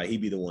anybody,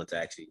 he'd be the one to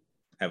actually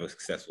have a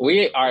successful.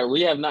 We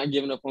have not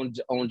given up on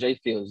Jay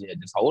Fields yet.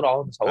 Just hold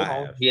on.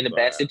 He in a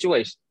bad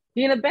situation.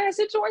 Put him on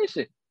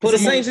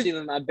the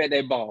Steelers, I bet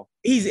they ball.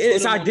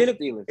 It's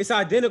identical. It's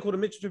identical to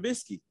Mitch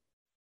Trubisky.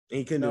 And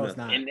he couldn't do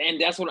nothing.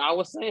 And that's what I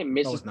was saying.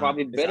 Mitch is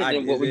probably better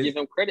than what we give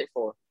him credit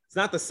for. It's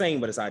not the same,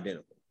 but it's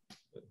identical.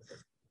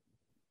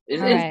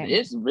 It's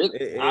really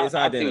it's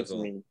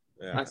identical.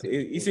 Yeah.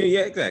 You see,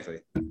 yeah, exactly.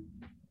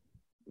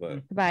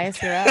 But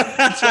Tobias, you're up.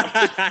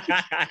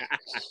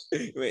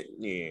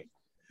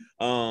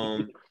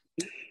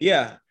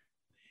 Yeah.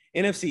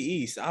 NFC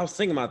East. I was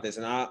thinking about this,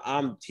 and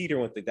I'm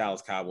teetering with the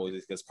Dallas Cowboys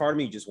because part of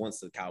me just wants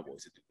the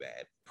Cowboys to do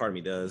bad. Part of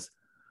me does.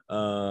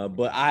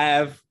 But I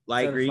have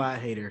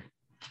certified hater.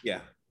 Yeah.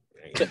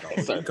 You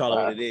call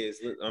it what it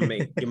is. I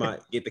mean,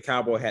 get the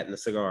cowboy hat and the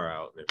cigar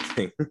out and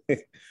everything.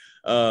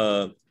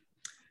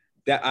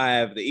 That I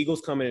have the Eagles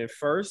coming in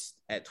first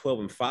at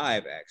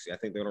 12-5. Actually, I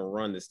think they're going to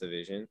run this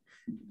division.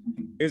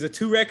 Here's the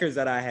 2 records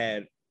that I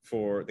had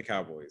for the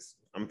Cowboys.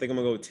 I'm thinking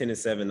I'm going to go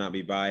 10-7, not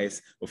be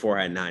biased. Before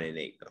I had 9-8.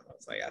 I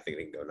was like, I think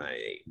they can go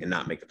 9-8 and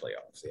not make the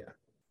playoffs. Yeah,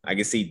 I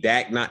can see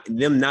Dak not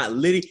doing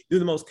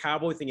the most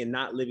Cowboy thing and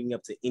not living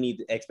up to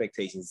any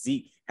expectations.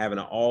 Zeke having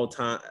one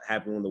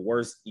of the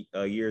worst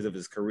years of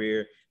his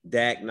career.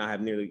 Dak not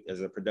have nearly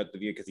as a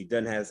productive year because he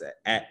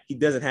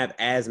doesn't have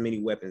as many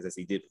weapons as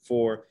he did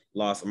before.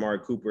 Lost Amari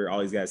Cooper,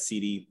 all he's got is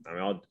CD. I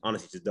mean,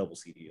 honestly, just double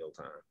CD the whole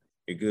time.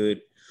 You're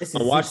good. This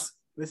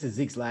is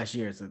Zeke's last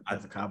year as a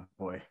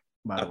Cowboy.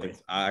 By the way,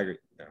 I agree.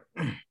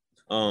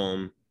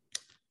 Yeah.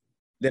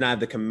 Then I have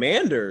the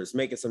Commanders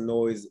making some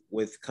noise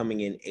with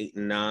coming in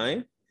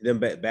 8-9. Then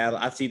battle.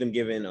 I see them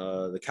giving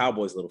the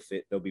Cowboys a little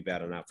fit. They'll be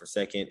battling out for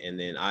second, and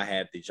then I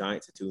have the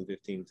Giants at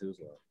 2-15 too as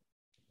well.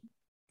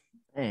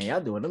 Man, y'all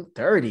doing them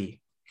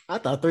 30. I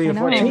thought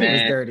 3-14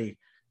 was 30.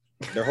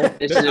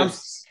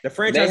 The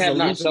franchise they have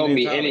not shown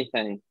me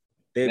anything.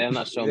 They have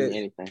not shown me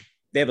anything.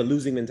 They have a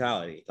losing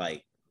mentality.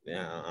 Like, I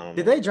don't know.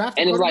 Did they draft?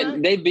 And it's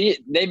like they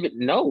beat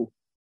no.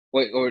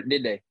 Wait, or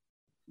did they?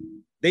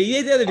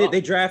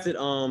 They drafted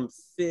I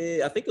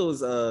think it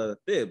was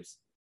Phibbs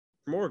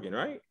from Oregon,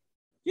 right?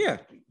 Yeah.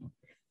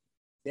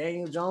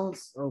 Daniel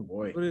Jones. Oh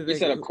boy. You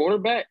said a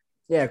quarterback?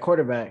 Yeah,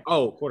 quarterback.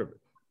 Oh, quarterback.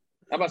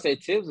 I'm about to say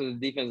Tibbs is a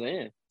defensive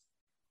end.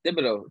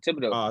 Thibodeau.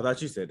 Oh, I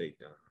thought you said they.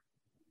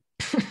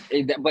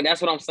 But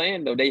that's what I'm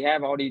saying though. They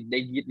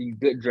get these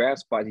good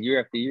draft spots year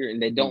after year,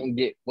 and they don't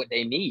get what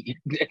they need.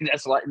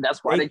 that's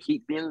why they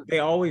keep being. They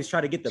always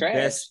try to get the trash.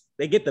 best.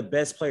 They get the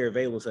best player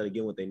available so they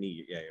get what they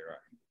need. Yeah, you're right.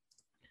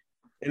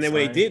 And then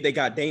when they did, they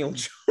got Daniel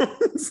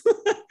Jones.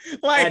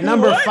 Like at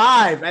number what?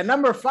 5. At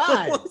number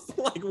 5.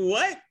 Like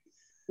what?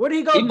 Where did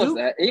he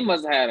go? He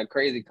must have had a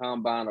crazy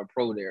combine or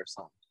pro there or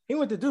something. He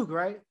went to Duke,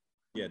 right?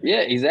 Yeah,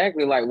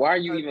 exactly. Like, why are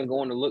you even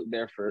going to look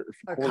there for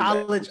a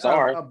college,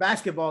 a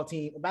basketball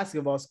team, a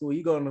basketball school?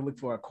 You going to look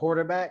for a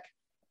quarterback?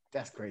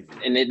 That's crazy.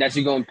 And that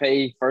you going to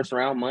pay first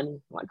round money?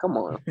 Like, come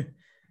on.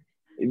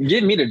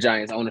 Give me the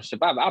Giants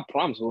ownership. I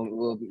promise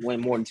we'll win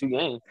more than 2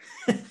 games.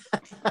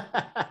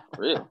 For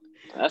real.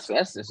 That's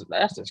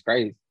just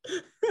crazy.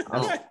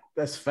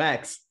 That's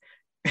facts.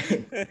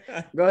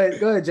 Go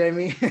ahead,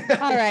 Jamie.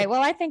 All right.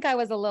 Well, I think I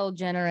was a little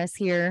generous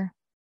here,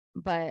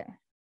 but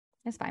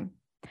it's fine.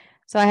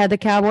 So I had the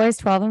Cowboys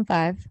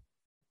 12-5.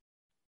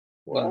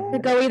 Well,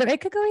 It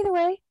could go either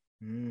way.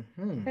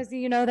 Because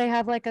they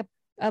have like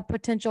a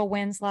potential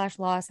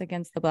win/loss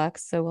against the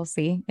Bucks. So we'll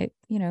see. It,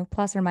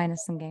 plus or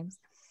minus some games.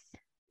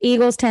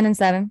 Eagles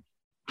 10-7.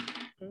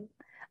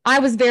 I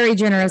was very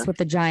generous with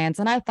the Giants,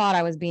 and I thought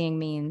I was being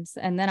mean.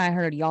 And then I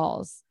heard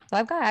y'all's. So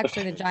I've got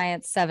actually the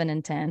Giants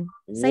 7-10.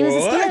 Same as the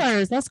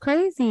Steelers. That's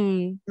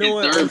crazy.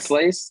 Third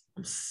place.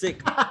 I'm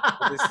sick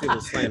of this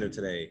Steelers slander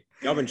today.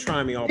 Y'all been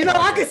trying me all.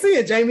 I can see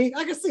it, Jamie.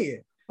 I can see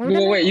it.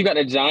 Wait, you got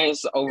the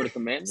Giants over the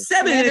Commanders?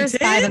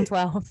 7-10.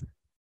 5-12.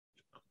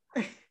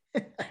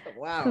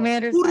 Wow.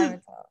 Commanders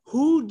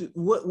 5-12.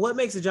 What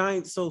makes the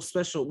Giants so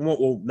special?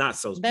 Well, not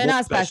so. They're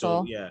not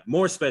special. Yeah,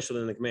 more special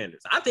than the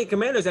Commanders. I think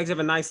Commanders actually have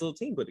a nice little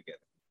team put together.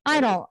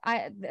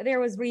 There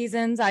was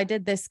reasons. I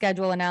did this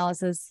schedule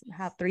analysis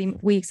 3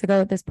 weeks ago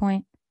at this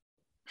point.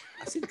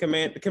 I see the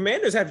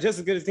Commanders have just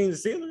as good a team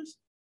as the Steelers.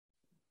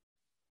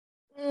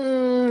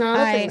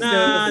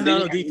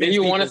 No. Defense,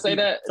 you want to say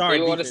that? Sorry,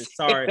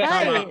 sorry.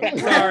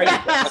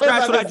 That's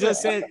what I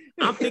just said.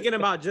 I'm thinking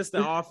about just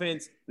the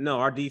offense. No,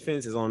 our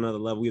defense is on another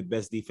level. We have the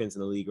best defense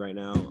in the league right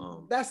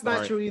now. That's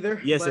not true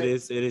either. Yes, it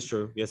is. It is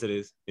true. Yes, it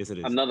is. Yes, it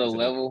is. Another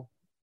level.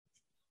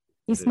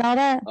 You smell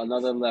that?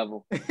 Another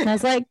level.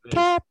 Smells like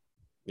cap.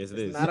 Yes, it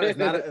is. It's not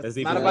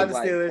about the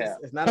Steelers.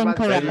 It's not about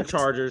better than the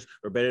Chargers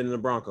or better than the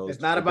Broncos.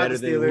 It's not about the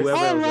Steelers. Whoever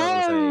else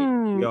y'all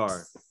saying. We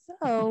are.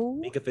 So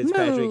Minka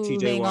Fitzpatrick,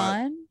 TJ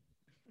Watt.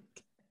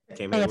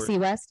 AFC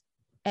West.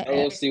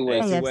 AFC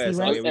West.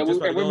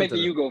 And we're making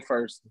you go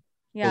first.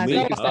 Yeah. We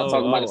can stop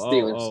talking about the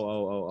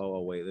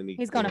Steelers. Wait. Let me.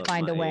 He's going to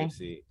find a way.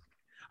 AFC.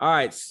 All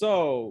right.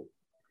 So,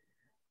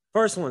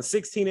 first one,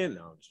 16 and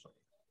no, I'm just playing.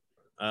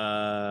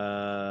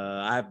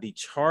 I have the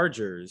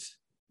Chargers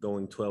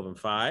going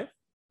 12-5.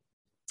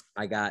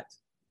 I got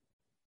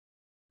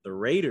the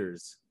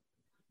Raiders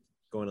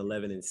going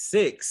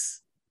 11-6.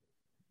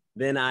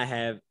 Then I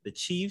have the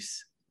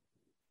Chiefs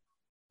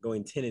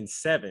going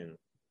 10-7.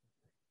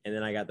 And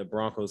then I got the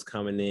Broncos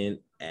coming in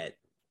at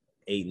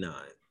 8-9.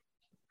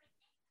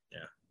 Yeah.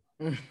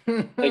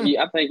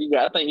 I think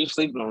you're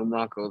sleeping on the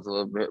Broncos a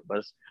little bit,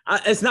 but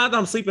it's not that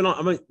I'm sleeping on.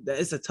 I mean,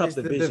 it's a tough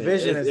division. The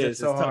division is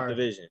so a tough hard.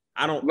 division.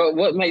 But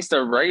what makes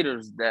the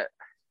Raiders that?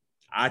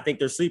 I think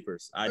they're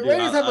sleepers. The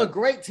Raiders have a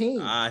great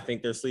team. I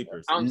think they're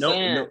sleepers.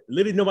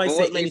 Literally nobody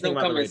said anything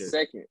about the Raiders.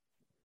 Second?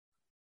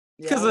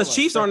 Because the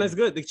Chiefs aren't as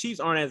good. The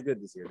Chiefs aren't as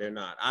good this year. They're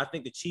not. I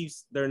think the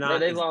Chiefs, they're not. No,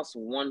 they lost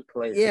one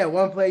player. Yeah,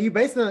 one player. You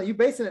basing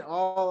it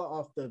all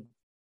off the.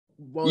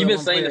 You've been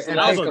saying this the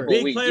last couple of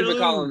weeks.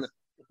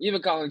 You've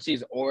been calling the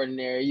Chiefs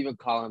ordinary. You've been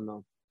calling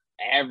them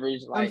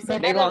average. Like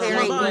they lost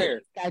one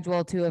player.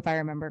 Schedule too, if I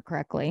remember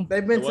correctly.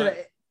 They've been to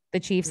the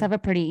Chiefs have a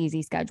pretty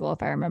easy schedule,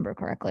 if I remember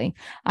correctly.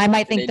 I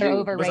might think they're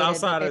overrated,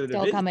 but they're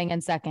still coming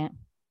in second.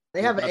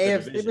 They have an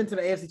AFC. They've been to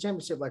the AFC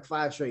Championship like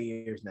 5 straight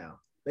years now.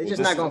 They're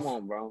just not going to fall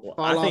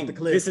off the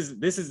cliff.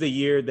 This is the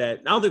year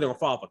that I don't think they're going to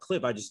fall off a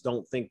cliff. I just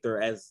don't think they're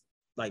as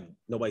like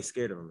nobody's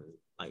scared of them.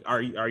 Like,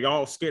 are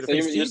y'all scared to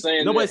face Chiefs?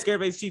 Nobody's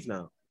scared to face Chiefs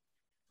now.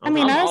 I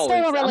mean, I still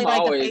don't really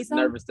like to face them.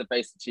 I'm always nervous to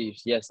face the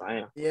Chiefs. Yes, I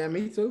am. Yeah,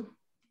 me too.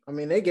 I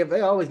mean,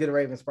 they always give the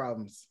Ravens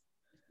problems.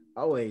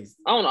 Always.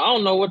 I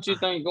don't know what you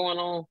think going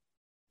on,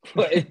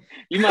 but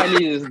you might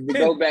need to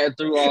go back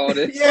through all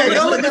this. Yeah,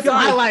 go look at some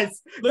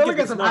highlights. Look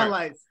at some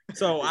highlights.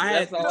 So I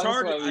had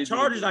the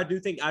Chargers. I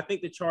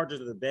think the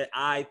Chargers are the best.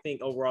 I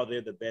think overall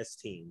they're the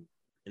best team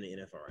in the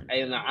NFL right now.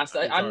 Hey,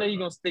 no, I know you're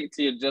gonna stick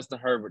to your Justin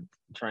Herbert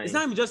train. It's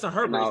not even Justin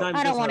Herbert. No.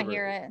 I don't want to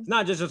hear it. It's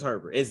not just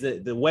Herbert. It's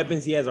the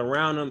weapons he has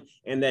around him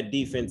and that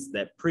defense,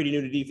 that pretty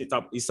new defense.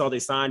 You saw they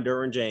signed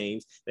Derwin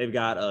James. They've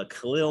got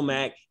Khalil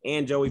Mack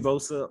and Joey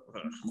Bosa.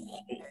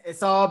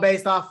 It's all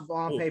based off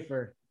on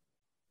paper.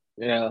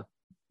 Yeah.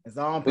 It's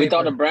all on paper. We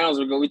thought the Browns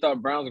were going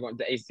to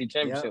the AFC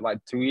Championship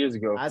like 2 years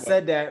ago. I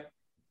said that.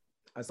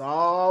 That's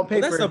all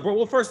paper.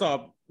 Well, first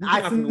off,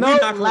 last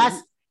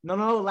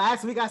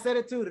week I said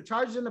it too. The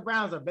Chargers and the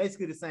Browns are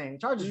basically the same.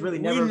 Chargers really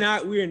never.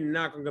 We're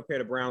not going to compare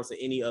the Browns to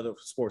any other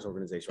sports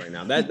organization right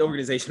now. That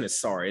organization is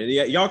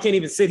sorry. Y'all can't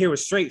even sit here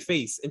with straight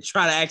face and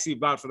try to actually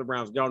vouch for the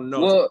Browns. Y'all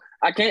know. Well,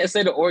 I can't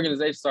say the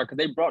organization sorry because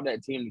they brought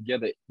that team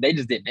together. They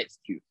just didn't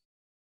execute.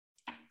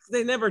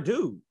 They never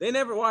do. They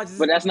never watch.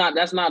 But that's not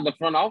the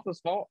front office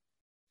fault.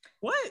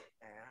 What?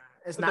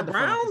 It's With not the the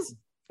front Browns? office.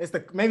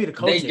 It's maybe the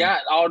coaching. They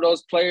got all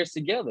those players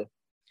together.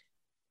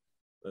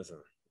 Listen,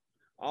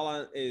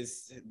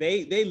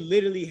 they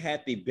literally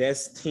had the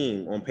best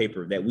team on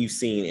paper that we've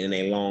seen in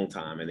a long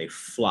time, and they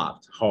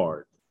flopped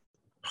hard.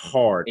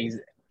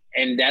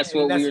 And that's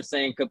what we were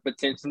saying could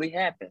potentially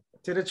happen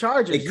to the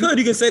Chargers. It could.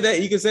 You can say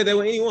that. You can say that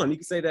with anyone. You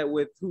can say that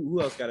with who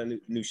else got a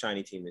new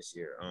shiny team this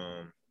year?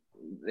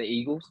 The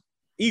Eagles.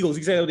 Eagles.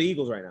 You can say that with the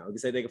Eagles right now. You can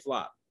say they can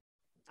flop.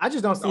 I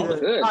just don't see the.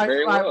 Good. All right,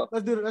 Very well.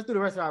 Let's do the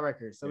rest of our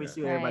records so we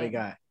see what everybody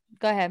got.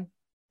 Go ahead.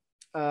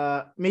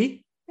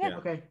 Me? Yeah.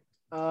 Okay.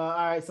 All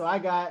right. So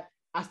I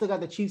still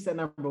got the Chiefs at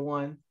number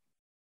 1.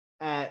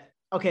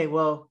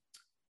 Well,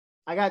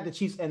 I got the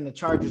Chiefs and the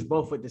Chargers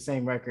both with the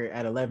same record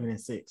at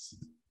 11-6.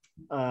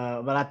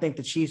 But I think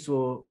the Chiefs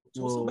will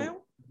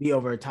be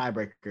over a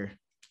tiebreaker.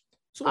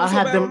 So I'll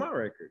have them. My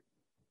record.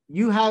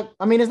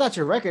 It's not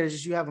your record. It's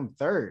just you have them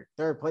third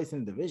place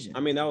in the division. I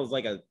mean, that was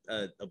like a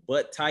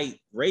butt tight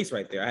race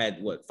right there. I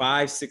had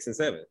 5, 6, and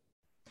 7.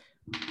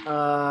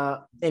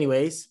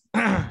 Anyways,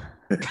 I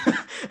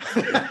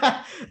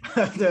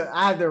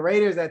have the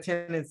Raiders at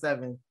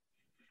 10-7,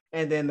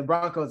 and then the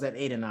Broncos at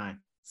 8-9.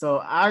 So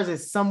ours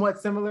is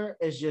somewhat similar.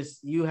 It's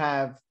just you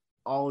have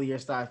all your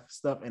stuff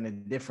in a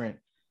different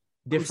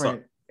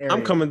area.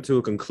 I'm coming to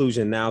a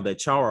conclusion now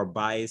that y'all are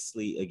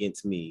biasly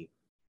against me.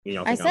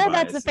 I said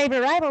that's the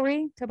favorite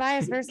rivalry,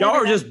 Tobias versus y'all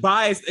are just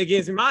biased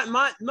against me.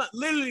 My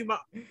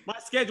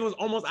schedule is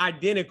almost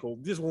identical,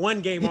 just one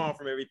game off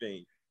from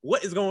everything.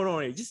 What is going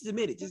on here? Just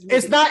admit it.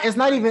 It's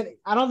not even.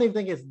 I don't even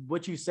think it's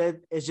what you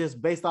said. It's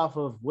just based off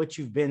of what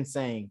you've been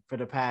saying for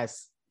the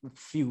past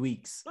few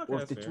weeks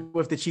with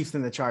the Chiefs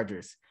and the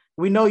Chargers.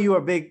 We know you're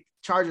a big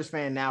Chargers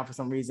fan now for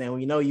some reason.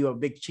 We know you're a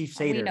big Chiefs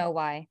hater. We know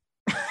why.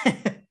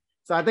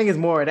 So I think it's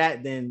more of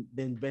that than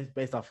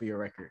based off of your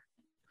record.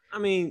 I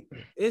mean,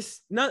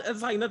 it's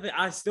like nothing.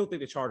 I still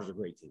think the Chargers are a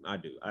great team. I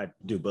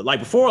do. But like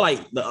before, like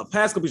the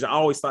past couple years, I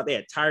always thought they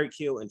had Tyreek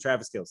Hill and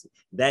Travis Kelce.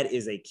 That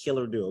is a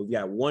killer duo. You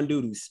got one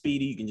dude who's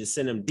speedy. You can just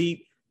send him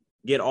deep,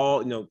 get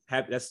all,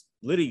 that's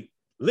literally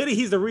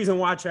he's the reason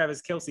why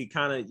Travis Kelce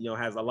kind of,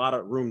 has a lot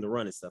of room to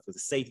run and stuff. With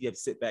the safety, you have to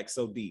sit back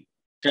so deep.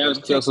 Travis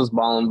Kelce was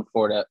balling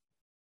before that.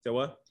 So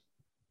what?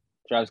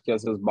 Travis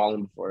Kelce was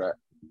balling before that.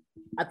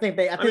 I think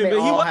they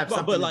all have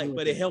something.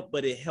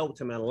 But it helped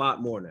him a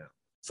lot more now.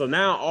 So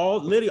now all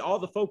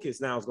the focus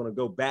now is going to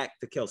go back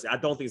to Kelce. I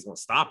don't think it's going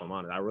to stop him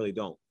on it. I really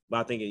don't. But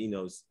I think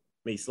it,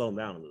 may slow him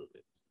down a little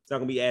bit. It's not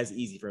going to be as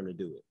easy for him to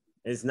do it.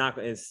 And it's not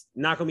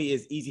going to be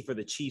as easy for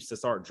the Chiefs to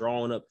start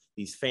drawing up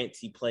these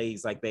fancy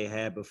plays like they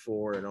had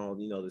before and all,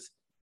 this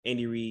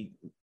Andy Reid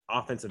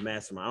offensive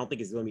mastermind. I don't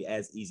think it's going to be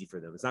as easy for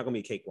them. It's not going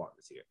to be a cakewalk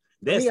this year.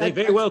 They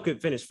very well could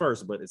finish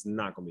first, but it's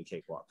not going to be a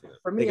cakewalk for them.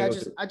 For me, I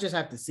just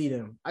have to see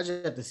them. I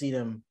just have to see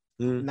them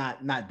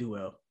not do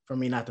well for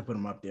me not to put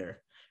them up there.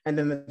 And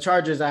then the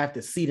Chargers, I have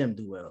to see them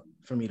do well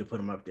for me to put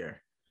them up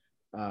there.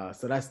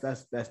 So that's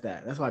that.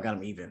 That's why I got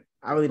them even.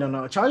 I really don't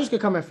know. Chargers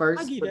could come in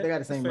first, but they got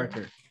the same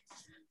record.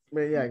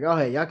 But yeah, go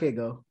ahead. Y'all can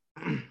go.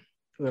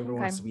 Whoever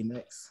wants to be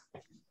next.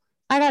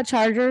 I got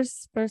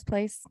Chargers first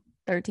place,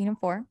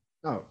 13-4.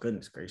 Oh,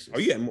 goodness gracious. Oh,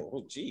 you had more.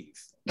 Oh,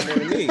 jeez. More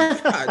than me.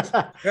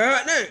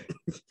 God.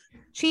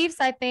 Chiefs,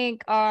 I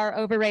think, are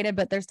overrated,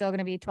 but they're still going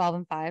to be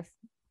 12-5.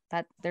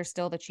 That they're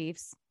still the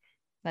Chiefs.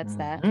 That's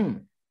that.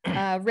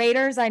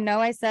 Raiders, I know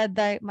I said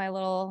that my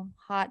little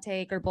hot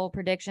take or bold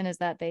prediction is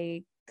that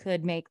they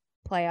could make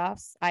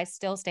playoffs. I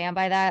still stand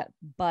by that,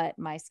 but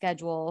my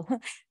schedule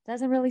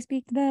doesn't really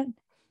speak to that.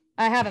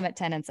 I have them at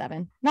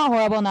 10-7. Not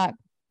horrible, not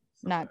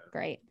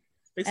great.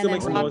 They still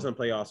make some noise on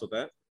playoffs with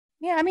that.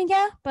 Yeah,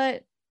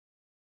 but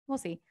we'll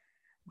see.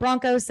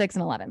 Broncos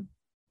 6-11.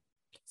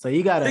 So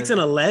you got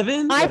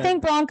 6-11? I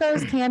think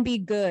Broncos can be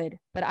good,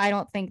 but I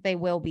don't think they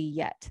will be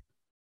yet.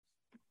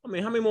 I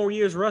mean, how many more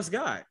years Russ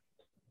got?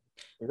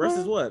 Russ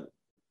is what?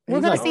 We're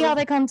going to see how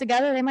they come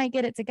together. They might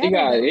get it together.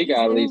 He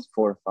got at least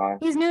 4 or 5.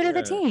 He's new to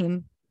the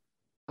team.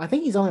 I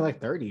think he's only like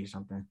 30 or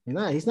something.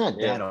 He's not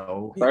that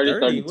old.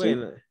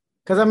 32.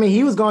 Because,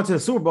 he was going to the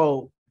Super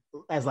Bowl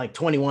as like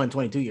 21,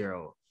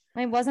 22-year-old.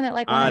 Wasn't it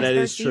like one of his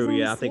that first is true. seasons?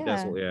 Yeah, I think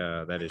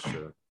that is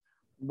true.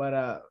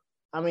 But,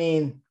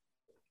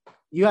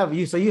 you have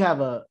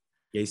a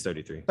he's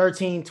 33.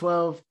 13,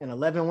 12, and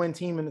 11 win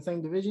team in the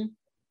same division?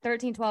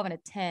 13, 12, and a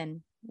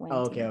 10 win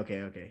team.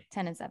 Okay.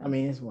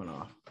 10-7. It's one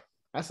off.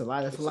 That's a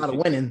lot. That's a lot of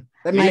winning.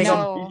 That means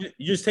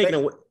you're just taking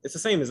away. It's the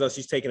same as us.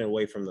 She's taking it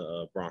away from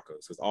the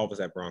Broncos because all of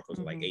us at Broncos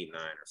are like 8-9 or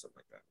something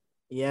like that.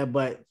 Yeah,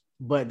 but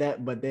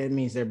that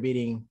means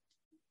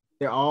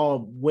they're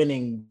all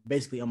winning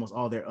basically almost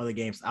all their other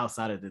games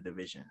outside of the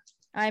division.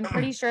 I'm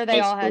pretty sure they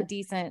all had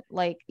decent,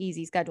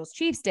 easy schedules.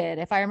 Chiefs did,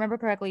 if I remember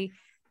correctly.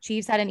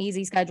 Chiefs had an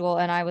easy schedule,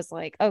 and I was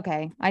like,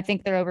 okay, I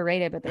think they're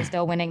overrated, but they're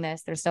still winning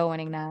this. They're still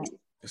winning that.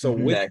 So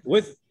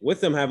with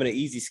them having an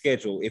easy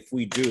schedule, if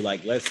we do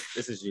this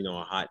is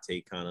a hot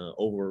take kind of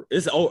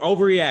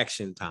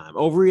overreaction time.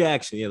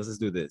 Overreaction. Yeah, let's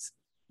do this.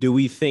 Do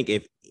we think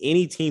if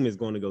any team is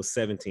going to go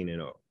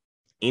 17-0,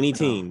 any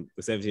team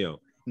with 17-0,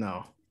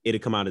 No.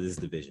 it'd come out of this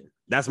division.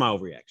 That's my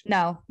overreaction.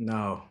 No.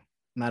 No,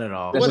 not at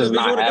all. This What is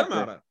division not would it come happening.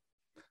 out of?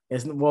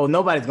 It's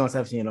nobody's going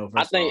 17-0.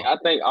 I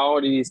think all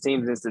of these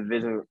teams in this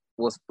division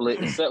will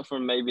split, except for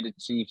maybe the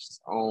Chiefs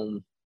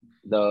on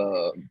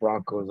the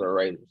Broncos or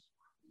Raiders.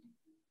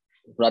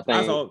 But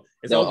I think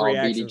they'll all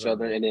beat each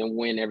other and then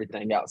win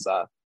everything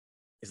outside.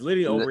 It's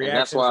literally overreaction.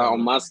 That's why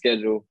on my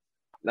schedule,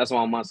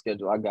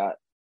 I got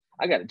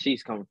the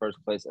Chiefs coming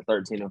first place at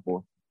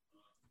 13-4.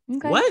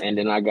 Okay. What? And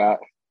then I got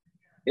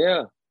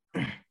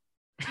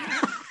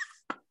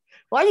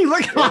Why are you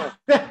looking like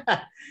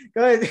that?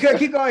 Go ahead,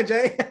 keep going,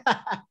 Jay.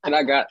 and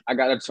I got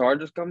the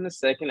Chargers coming in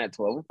second at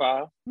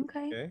 12-5.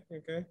 Okay.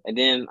 Okay. And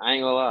then I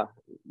ain't gonna lie,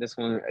 this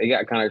one it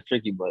got kind of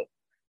tricky, but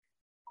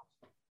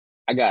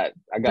I got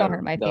Don't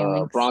hurt my the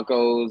feelings.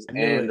 Broncos I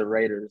knew and it. the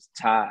Raiders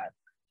tied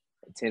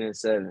at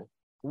 10-7.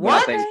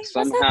 What? But I think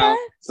Okay,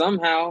 that's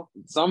not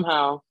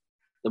somehow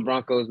the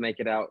Broncos make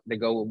it out. They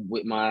go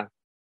with my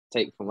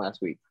take from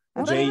last week.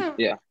 Jay,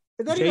 Yeah.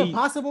 Is that Jay- even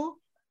possible?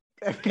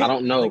 I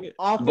don't know.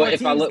 All four But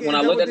if I teams look when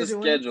I getting looked at the double-digit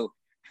wins? schedule,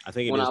 I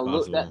think it when is I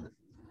looked possible.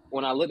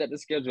 when I looked at the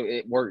schedule,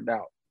 it worked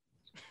out.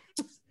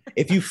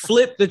 If you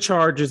flip the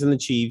Chargers and the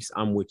Chiefs,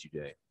 I'm with you,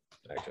 Jay.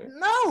 Actually,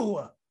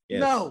 No. Yes.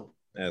 No.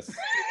 Yes.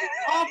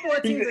 All four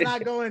teams are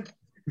not going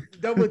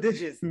double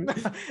digits.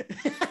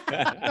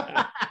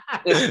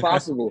 It's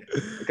possible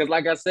because,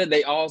 like I said,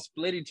 they all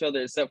split each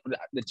other except for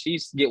the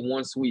Chiefs get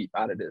one sweep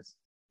out of this.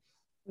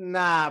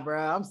 Nah, bro.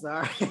 I'm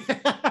sorry.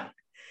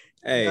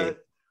 Hey,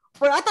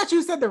 But I thought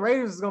you said the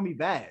Raiders was gonna be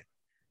bad.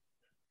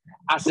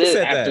 I said,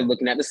 said after that?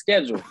 looking at the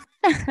schedule,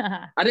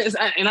 I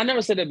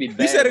never said it'd be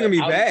bad. you said it's gonna be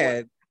but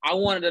bad. I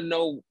wanted to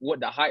know what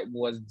the hype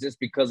was just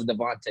because of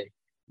Devontae.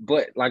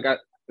 But like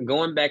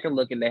going back and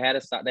looking, they have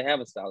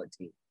a solid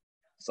team.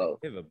 So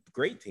They have a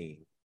great team.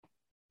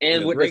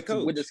 and a with great the,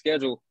 coach. with the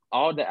schedule,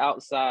 all the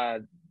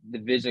outside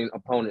division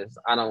opponents,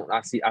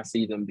 I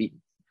see them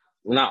beating.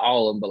 Well, not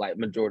all of them, but like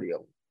majority of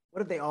them.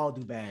 What if they all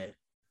do bad?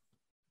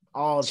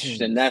 All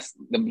teams. And that's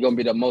gonna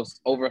be the most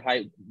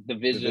overhyped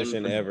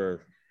division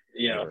ever.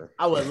 Yeah. Ever.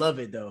 I would love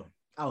it though.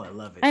 I would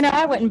love it. I know.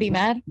 I wouldn't be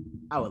mad.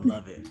 I would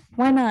love it.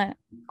 Why not?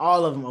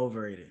 All of them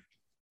overrated.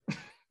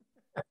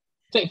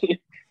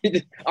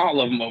 All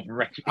of them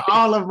overrated.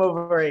 All of them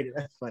overrated.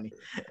 That's funny.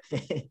 I'm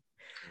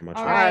gonna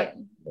All try. right.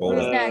 Bold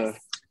Who's up. next?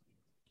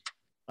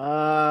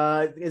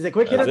 Is it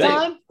quick hitter That's it.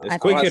 time? It's I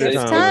quick think hitter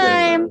it's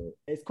time.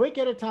 It's quick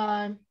hitter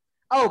time.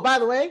 Oh, by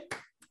the way,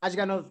 I just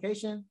got a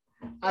notification.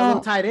 Our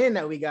little tight end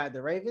that we got,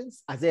 the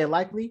Ravens, Isaiah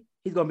Likely.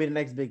 He's gonna be the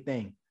next big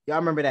thing. Y'all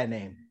remember that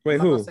name? Wait, I'm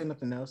not gonna who? say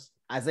nothing else.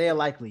 Isaiah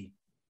Likely.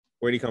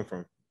 Where'd he come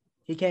from?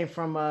 He came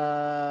from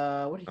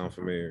what? Did he I'm come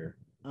from? familiar.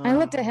 I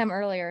looked at him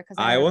earlier because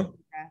Iowa?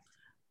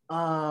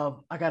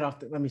 I got off.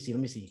 Let me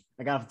see.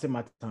 I got off the tip of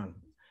my tongue.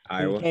 He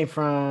Iowa. came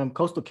from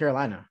Coastal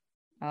Carolina.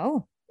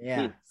 Oh,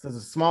 Yeah, so it's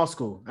a small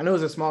school. I know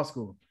it's a small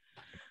school,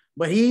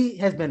 but he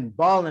has been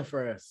balling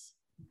for us,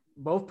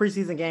 both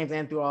preseason games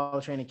and through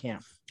all training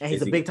camp. And he's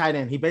Is a he- big tight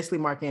end. He basically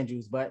Mark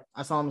Andrews, but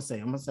that's all I'm gonna say.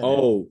 I'm gonna say.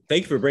 Oh,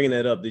 thank you for bringing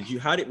that up.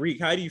 How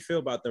do you feel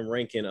about them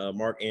ranking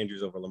Mark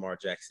Andrews over Lamar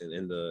Jackson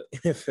in the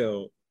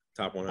NFL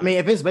top 100? I mean,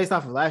 if it's based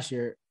off of last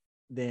year,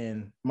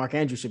 then Mark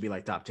Andrews should be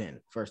like top 10,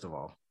 first of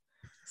all.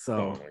 So,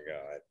 oh my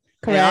god.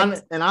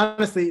 correct. and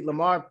honestly,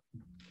 Lamar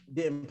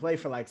didn't play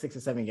for like 6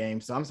 or 7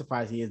 games, so I'm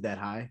surprised he is that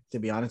high. To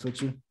be honest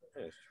with you,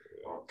 That's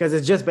true. because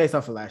it's just based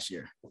off of last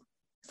year.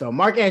 So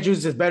Mark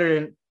Andrews is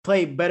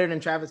played better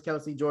than Travis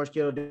Kelce, George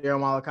Kittle,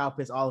 Darren Waller, Kyle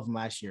Pitts, all of them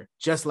last year.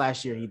 Just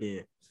last year he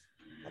did.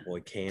 My boy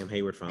Cam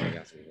Hayward finally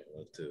got some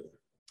love too.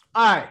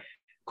 All right,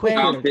 quick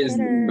Kyle hitter. Pitts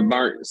the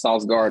burnt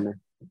Sauce Gardner.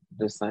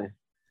 Just saying.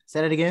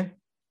 Say that again.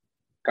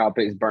 Kyle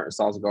Pitts burnt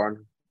Sauce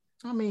Gardner.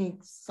 I mean,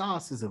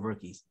 Sauce is a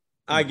rookie.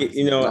 I get,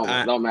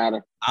 Don't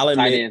matter. I'll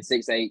Tight admit, end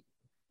 6'8".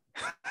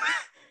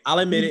 I'll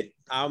admit it.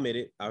 I'll admit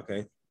it.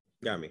 Okay,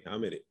 got me. I'll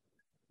admit it.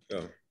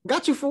 Go.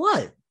 Got you for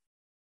what?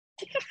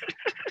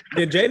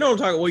 Did Jay know what I'm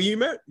talking? Well,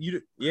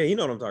 yeah, he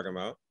know what I'm talking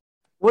about.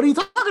 What are you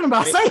talking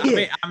about? Say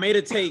it. I made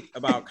a take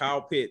about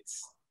Kyle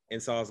Pitts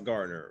and Sauce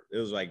Gardner. It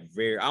was like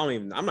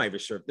I'm not even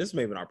sure if this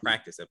may have been our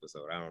practice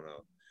episode. I don't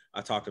know.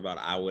 I talked about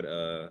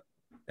that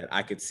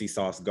I could see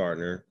Sauce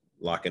Gardner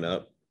locking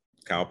up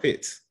Kyle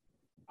Pitts.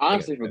 I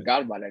honestly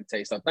forgot about that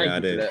take, so thank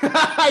Yeah,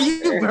 I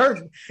you did. for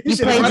that. You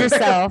should played have-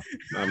 yourself.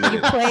 I You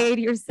mean, played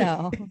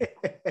yourself.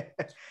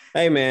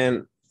 hey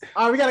man,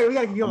 All right, we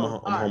gotta give I'm him.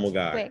 a humble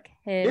guy. Quick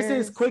This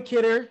hitters. is quick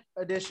hitter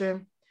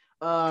edition,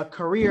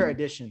 career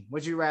edition.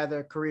 Would you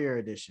rather career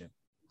edition?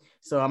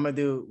 So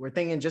we're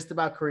thinking just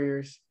about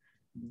careers,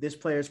 this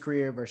player's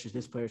career versus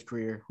this player's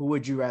career. Who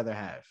would you rather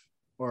have?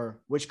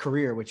 Or which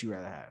career would you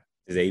rather have?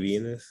 Is AB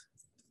in this?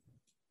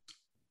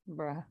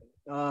 Bruh.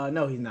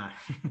 No, he's not.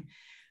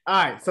 All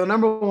right. So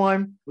number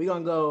one, we're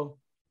gonna go,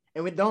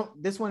 and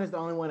this one is the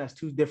only one that's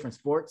 2 different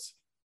sports,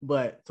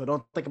 so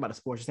don't think about the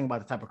sports, just think about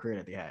the type of career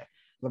that they had.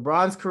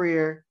 LeBron's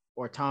career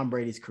or Tom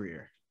Brady's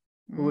career.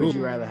 Who would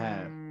you rather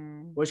have?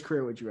 Which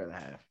career would you rather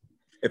have?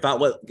 If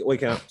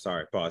I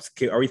sorry, pause.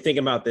 Are we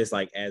thinking about this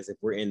like as if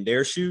we're in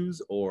their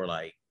shoes or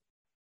like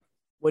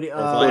What do you,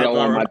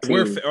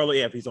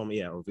 if he's on me,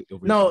 yeah.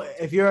 No,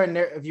 if you're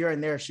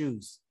in their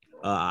shoes.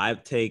 I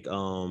take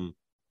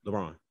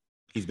LeBron.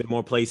 He's been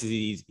more places.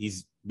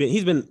 He's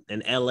been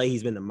in LA,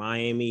 he's been to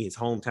Miami, his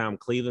hometown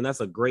Cleveland.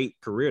 That's a great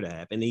career to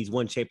have. And he's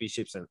won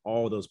championships in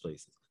all those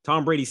places.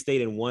 Tom Brady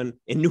stayed in one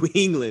in New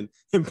England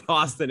and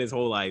Boston his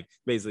whole life,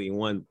 basically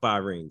won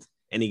 5 rings.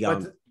 And he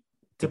got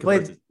to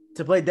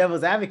play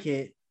devil's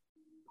advocate.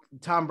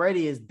 Tom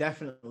Brady is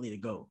definitely the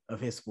GOAT of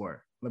his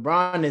sport.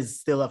 LeBron is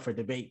still up for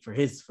debate for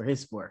his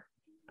sport.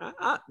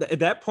 At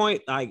that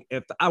point, like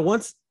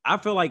I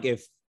feel like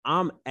if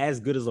I'm as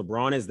good as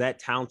LeBron is, that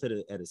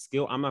talented at a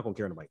skill, I'm not gonna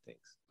care what nobody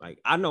thinks. Like,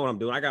 I know what I'm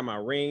doing. I got my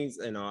rings,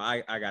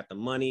 I got the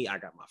money, I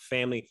got my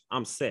family.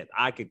 I'm set.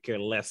 I could care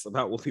less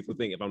about what people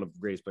think if I'm the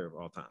greatest player of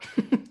all time.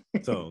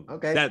 So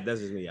okay,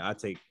 that's just me. I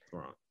take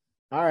LeBron.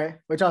 All right,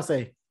 what y'all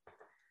say?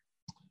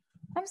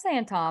 I'm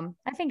saying Tom.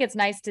 I think it's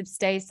nice to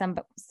stay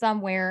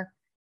somewhere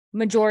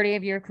majority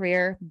of your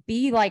career,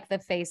 be like the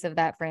face of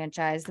that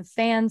franchise. The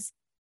fans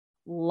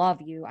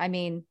love you. I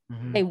mean,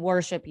 they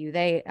worship you.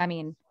 They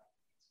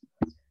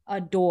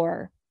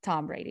adore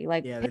Tom Brady.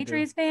 Like,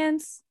 Patriots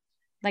fans,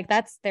 like,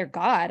 that's their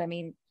god. I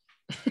mean,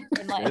 for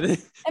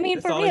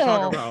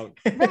real.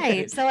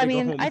 Right. So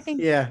I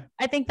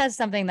think that's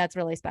something that's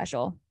really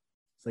special.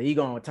 So you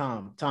going with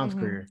Tom's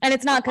career. And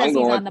it's not because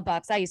he's on the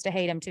Bucks. I used to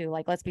hate him too.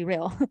 Like, let's be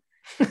real.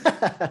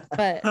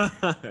 But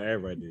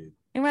everybody did.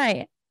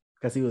 Right.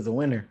 Because he was a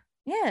winner.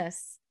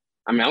 Yes.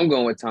 I mean, I'm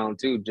going with Tom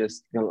too.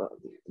 Just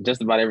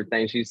about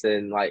everything she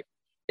said. Like,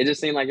 it just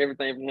seemed like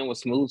everything for him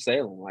was smooth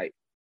sailing. Like,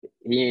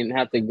 he didn't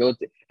have to go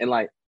through, and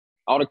like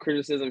all the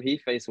criticism he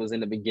faced was in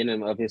the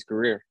beginning of his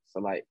career. So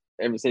like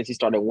ever since he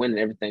started winning,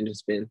 everything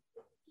just been.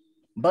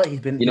 But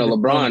he's been,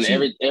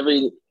 LeBron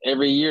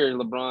every year.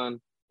 LeBron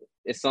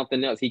is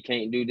something else. He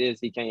can't do this.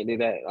 He can't do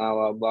that. Blah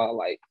blah blah.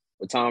 Like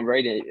with Tom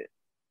Brady,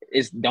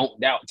 it's don't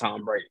doubt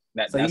Tom Brady.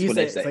 That's what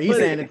they say. So you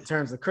saying in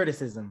terms of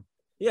criticism?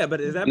 Yeah, but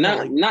is that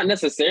not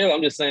necessarily?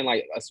 I'm just saying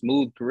like a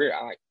smooth career.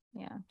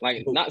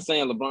 Like not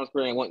saying LeBron's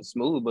career wasn't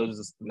smooth, but it was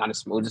just not as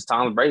smooth as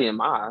Tom Brady in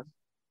my eyes.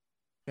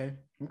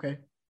 Okay.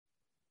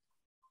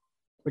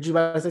 What you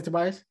about to say,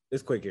 Tobias?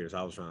 It's quick here, so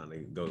I was trying to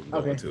go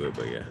into it,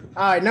 but yeah.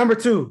 All right, number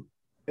 2.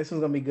 This one's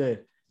gonna be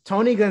good.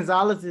 Tony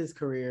Gonzalez's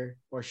career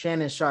or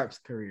Shannon Sharp's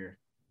career?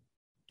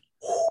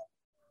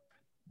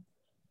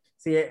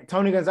 See,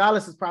 Tony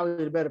Gonzalez is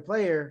probably the better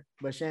player,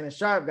 but Shannon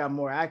Sharp got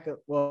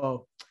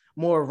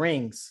more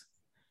rings.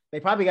 They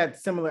probably got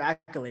similar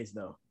accolades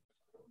though.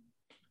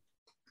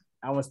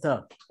 That was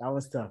tough.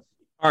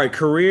 All right,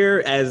 career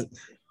as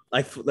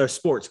like their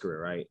sports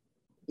career, right?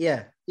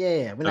 Yeah.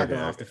 We're not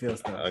going off the field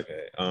stuff.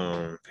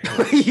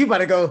 Okay. You about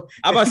to go.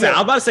 I'm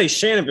about to say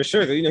Shannon for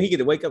sure. Because he get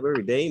to wake up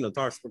every day,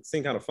 talk the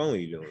same kind of phone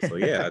you doing. So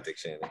yeah, I think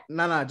Shannon.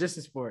 No, just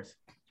in sports.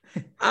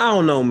 I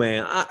don't know,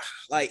 man.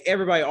 Like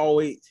everybody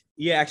always.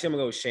 Yeah, actually, I'm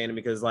gonna go with Shannon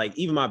because like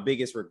even my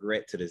biggest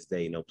regret to this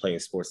day, playing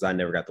sports, is I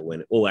never got to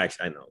win it. Oh,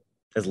 actually, I know.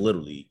 That's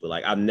Little League, but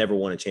like I've never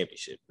won a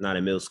championship, not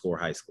in middle school or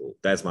high school.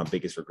 That's my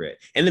biggest regret.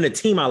 And then the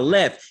team I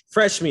left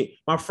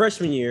my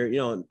freshman year,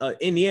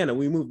 Indiana,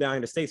 we moved down here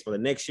to States for the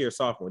next year,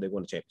 sophomore, they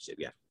won a championship.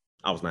 Yeah,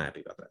 I was not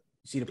happy about that.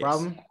 You see the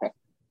problem?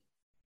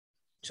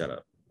 Shut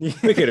up.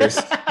 Quick hitters.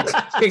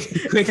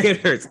 Quick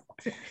hitters.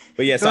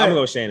 But yeah, so I'm gonna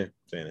go Shannon.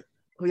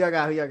 Who y'all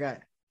got?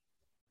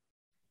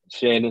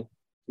 Shannon,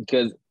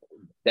 because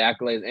the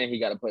accolades, and he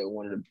got to play with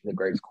one of the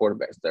greatest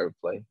quarterbacks to ever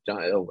play, John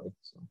Elway.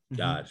 So.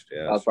 Gosh,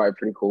 yeah, that was probably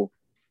pretty cool.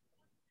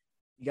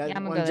 You got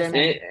I'm one, gonna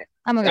Jamie?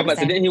 I'm gonna go.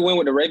 Didn't he win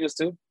with the Ravens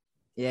too?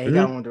 Yeah, he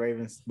got one with the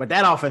Ravens, but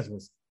that offense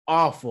was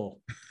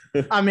awful.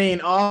 I mean,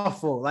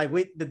 awful. Like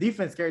the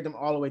defense carried them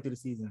all the way through the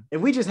season.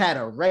 If we just had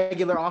a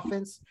regular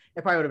offense,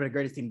 it probably would have been the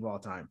greatest team of all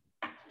time.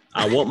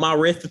 I want my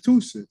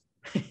restitution.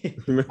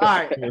 All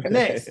right,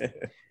 next.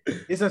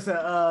 This is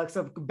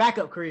some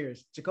backup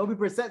careers. Jacoby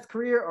Brissett's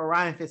career or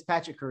Ryan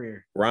Fitzpatrick's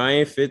career?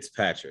 Ryan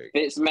Fitzpatrick.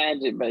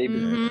 Fitzmagic, baby.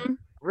 Mm-hmm.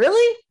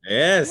 Really?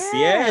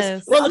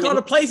 Yes. Well, look at all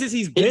the places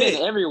he's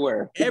been.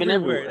 Everywhere.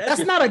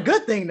 That's not a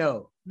good thing,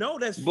 though. No,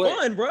 that's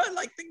fun, bro.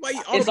 Like, think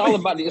about it's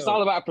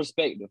all about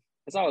perspective.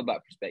 It's all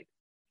about perspective.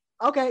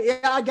 Okay,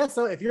 yeah, I guess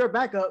so. If you're a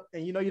backup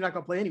and you're not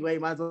gonna play anyway, you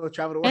might as well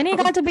travel the world. And he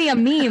got to be a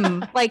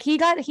meme. Like he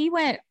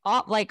went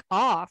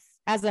off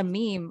as a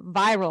meme,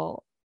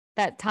 viral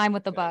that time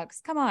with the Bucks.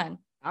 Come on.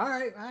 All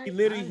right.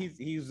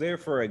 He's there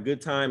for a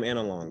good time and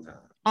a long time.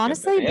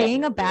 Honestly,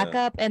 being a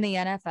backup in the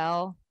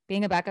NFL,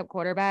 being a backup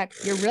quarterback,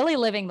 you're really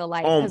living the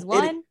life.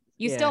 Because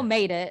you still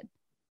made it.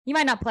 You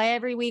might not play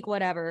every week,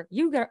 whatever.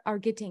 You are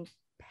getting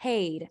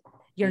paid.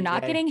 You're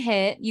not getting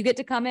hit. You get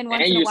to come in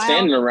once in a while. And you're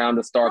standing around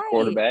the star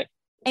quarterback.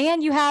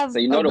 And you have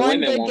one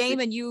good game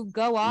and you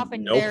go off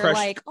and they're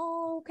like,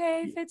 oh,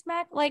 okay,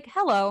 Fitzmagic. Like,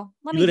 hello.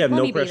 Let me be that.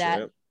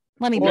 Right?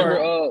 Let me be that.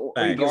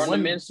 Gardner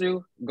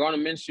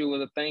Minshew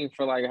was a thing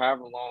for like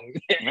however long.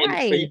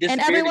 Right.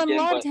 And everyone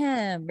loved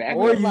him.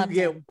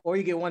 Or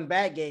you get one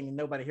bad game and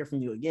nobody hear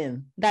from you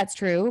again. That's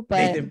true.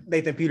 But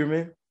Nathan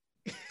Peterman.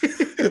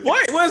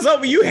 What's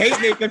up? You hate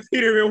Nathan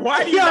Peterman?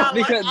 Why do you not?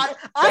 Because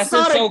that's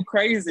so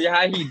crazy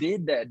how he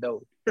did that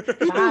though.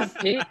 5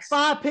 picks.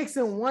 5 picks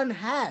in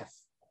 1/2.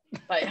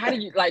 Like, how do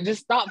you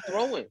just stop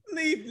throwing?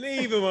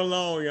 Leave him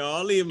alone,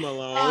 y'all. Leave him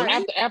alone.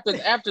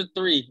 After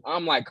 3,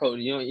 I'm like,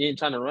 Cody, you ain't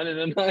trying to run it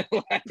or nothing.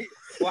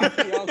 Why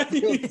are y'all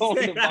still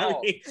throwing the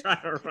ball?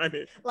 Trying to run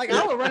it. Like,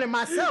 I would run it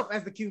myself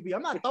as the QB.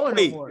 I'm not throwing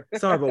no more.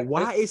 Sorry, but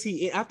why is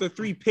he after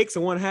 3 picks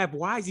in 1/2?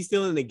 Why is he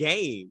still in the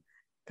game?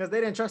 Because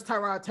they didn't trust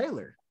Tyrod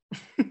Taylor.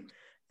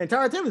 And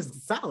Tyrod Taylor's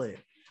solid.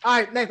 All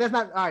right, next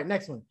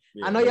one.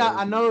 Yeah, I know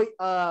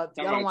y'all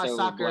don't watch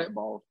soccer.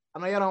 I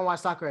know y'all don't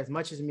watch soccer as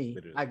much as me.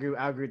 I agree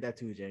with that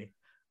too, Jay.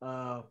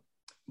 But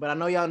I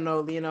know y'all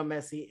know Lionel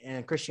Messi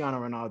and Cristiano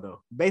Ronaldo.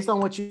 Based on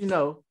what you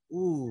know,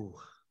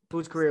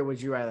 whose career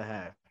would you rather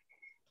have?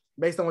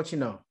 Based on what you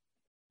know.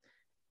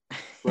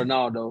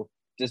 Ronaldo,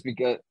 just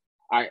because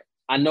I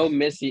know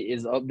Messi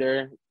is up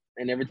there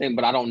and everything,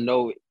 but I don't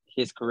know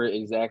his career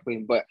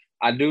exactly. But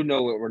I do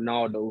know with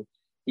Ronaldo,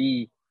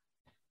 he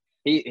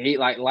he's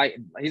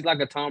like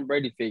a Tom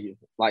Brady figure,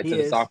 to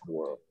the soccer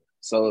world.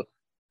 So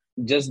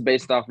just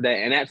based off of that,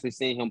 and actually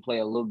seeing him play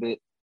a little bit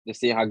to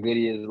see how good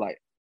he is,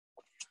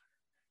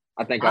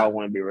 I think I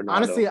want to be Ronaldo.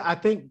 Honestly, I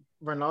think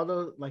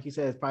Ronaldo, like you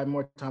said, is probably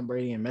more Tom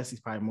Brady, and Messi's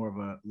probably more of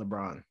a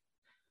LeBron,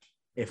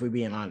 if we're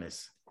being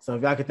honest. So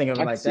if y'all could think of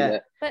it like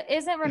that. But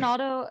isn't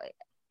Ronaldo,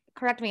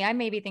 correct me, I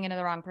may be thinking of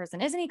the wrong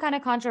person. Isn't he kind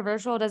of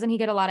controversial? Doesn't he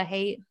get a lot of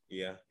hate?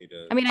 Yeah, he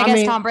does. I mean, I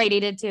guess Tom Brady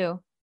did too.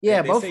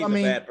 Yeah, they both. Say he's a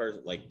bad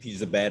person.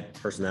 He's a bad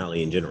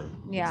personality in general.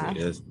 Yeah.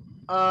 He's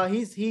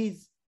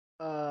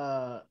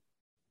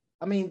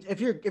I mean, if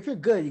you're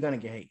good, you're gonna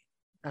get hate.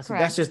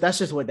 That's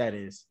just what that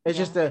is. It's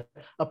just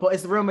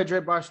it's the Real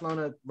Madrid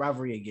Barcelona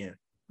rivalry again.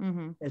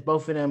 Mm-hmm. It's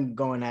both of them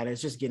going at it.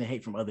 It's just getting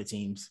hate from other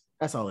teams.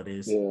 That's all it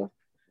is. Yeah.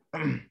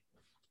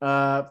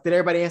 Did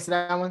everybody answer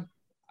that one?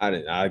 I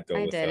didn't. I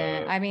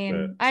didn't. I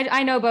mean,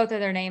 I know both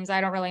of their names.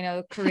 I don't really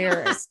know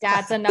career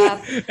stats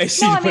enough. I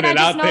just know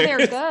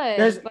they're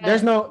good.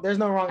 There's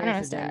no wrong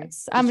answer.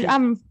 Stats.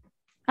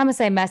 I'm gonna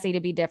say Messi to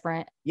be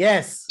different.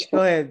 Yes. Go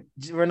ahead,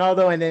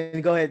 Ronaldo, and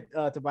then go ahead,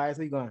 Tobias.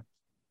 Where you going?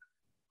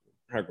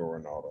 I go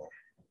Ronaldo.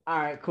 All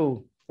right,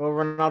 cool. Well,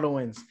 Ronaldo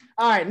wins.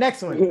 All right,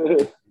 next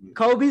one.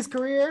 Kobe's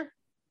career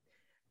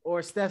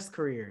or Steph's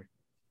career?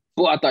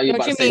 Well, I thought you were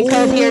about to say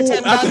Kobe or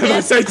Tim Duncan. I was about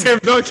to say Tim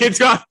Duncan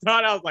too. I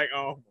was like,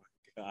 oh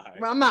my God.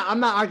 I'm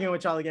not arguing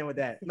with y'all again with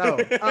that. No,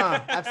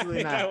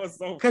 absolutely not. That was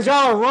so because y'all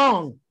are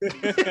wrong.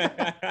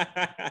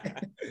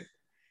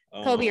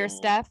 Kobe or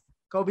Steph?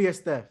 Kobe or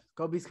Steph?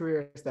 Kobe's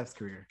career or Steph's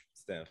career?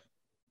 Steph.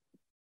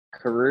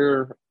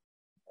 Career,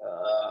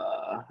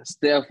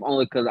 Steph,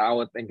 only because I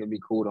would think it'd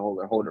be cool to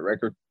hold a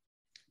record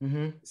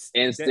and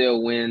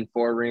still win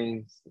 4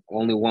 rings,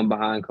 only one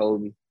behind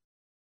Kobe.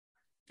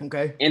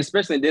 Okay. And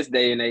especially in this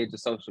day and age of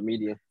social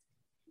media.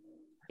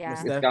 Yeah.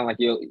 It's kind of like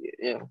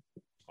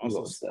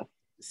Also, Steph.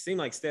 It seemed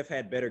like Steph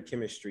had better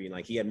chemistry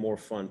and he had more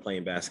fun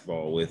playing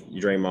basketball with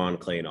Draymond,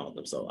 Clay, and all of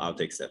them. So I'll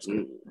take Steph's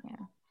career. Yeah.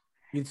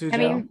 You too, I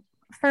mean,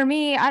 for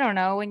me, I don't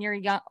know. When you're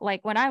young,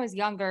 when I was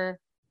younger,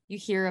 you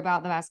hear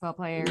about the basketball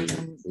players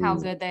and how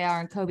good they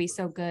are, and Kobe's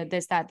so good,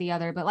 this, that, the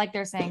other. But like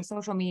they're saying,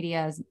 social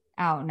media is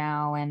out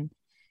now, and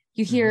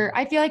you hear.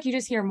 I feel like you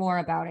just hear more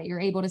about it. You're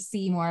able to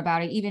see more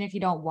about it, even if you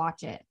don't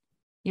watch it.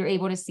 You're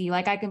able to see.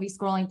 I can be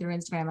scrolling through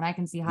Instagram and I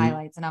can see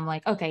highlights, and I'm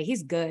like, okay,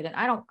 he's good, and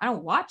I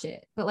don't watch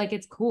it, but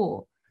it's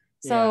cool.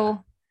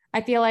 So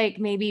I feel like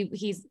maybe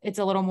it's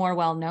a little more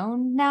well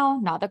known now.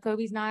 Not that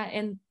Kobe's not,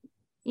 and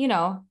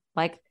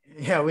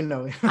yeah, we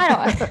know.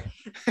 I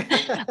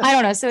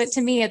don't know. So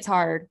to me, it's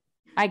hard.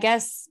 I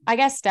guess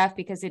Steph,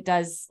 because it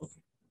does.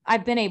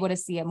 I've been able to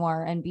see it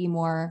more and be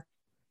more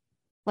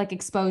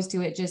exposed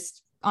to it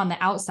just on the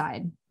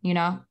outside,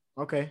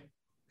 Okay.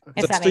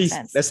 If that makes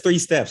sense. That's 3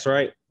 steps,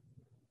 right?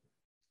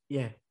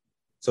 Yeah.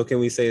 So can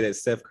we say that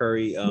Steph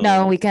Curry?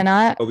 No, we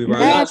cannot. We're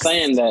not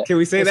saying that. Can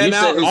we say that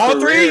now? All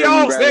 3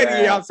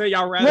 y'all say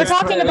y'all rather. We're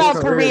talking about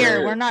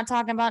career. We're not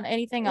talking about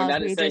anything else.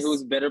 We're not saying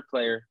who's better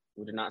player.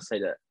 We did not say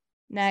that.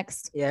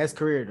 Next. Yeah, it's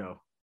career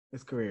though.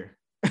 It's career.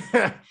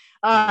 All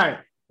right.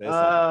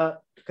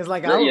 Because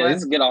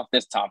let's get off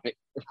this topic.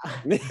 All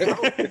right,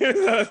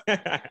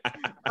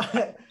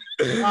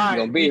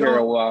 gonna be here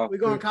a while. We're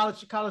going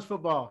college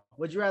football.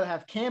 Would you rather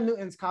have Cam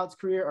Newton's college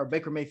career or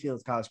Baker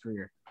Mayfield's college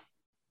career?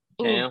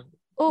 Cam.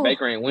 Ooh.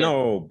 Baker ain't win.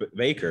 No,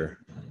 Baker.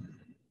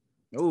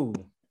 Ooh.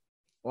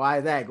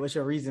 Why that? What's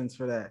your reasons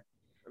for that?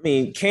 I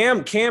mean,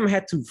 Cam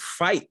had to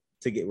fight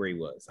to get where he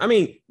was. I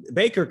mean,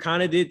 Baker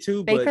kind of did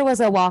too. Baker was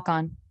a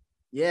walk-on.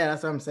 Yeah,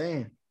 that's what I'm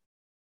saying.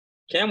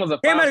 Cam was a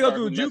Cam had to go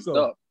five-star through who messed JUCO.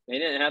 up. He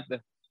didn't have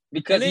to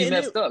because he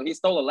messed up. He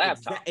stole a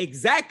laptop.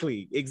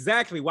 Exactly.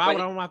 Why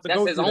would I don't have to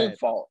go through that? That's his own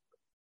fault.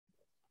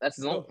 That's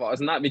his own fault.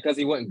 It's not because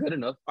he wasn't good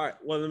enough. All right.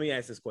 Well, let me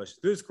ask this question.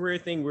 Through this career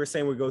thing, we're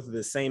saying we go through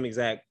the same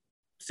exact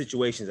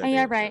situations. Oh,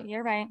 you're right.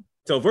 You're right.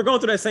 So if we're going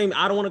through that same,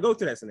 I don't want to go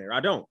through that scenario. I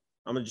don't.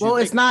 I'm gonna. Well,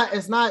 it's not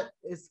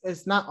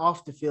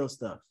off the field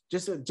stuff.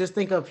 Just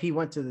think of he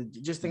went to the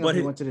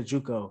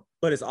JUCO.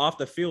 But it's off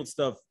the field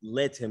stuff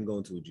led to him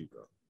going to a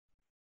JUCO.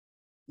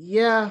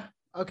 Yeah.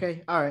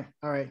 Okay. All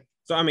right.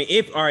 So I mean, so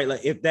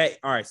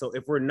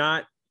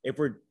if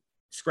we're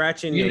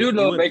scratching. You do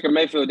know Baker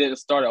Mayfield didn't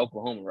start at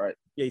Oklahoma, right?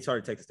 Yeah, he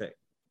started Texas Tech.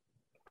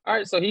 All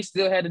right, so he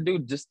still had to do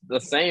just the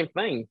same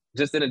thing,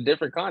 just in a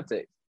different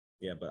context.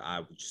 Yeah, but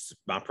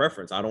my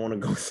preference. I don't want to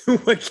go through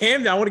what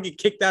Cam did. I want to get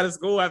kicked out of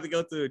school. I have to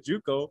go to a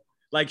JUCO.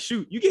 Like,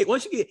 shoot,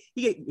 if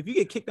you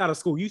get kicked out of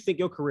school, you think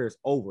your career is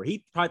over.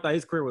 He probably thought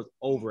his career was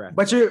over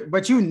after.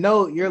 But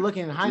you're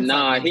looking in hindsight.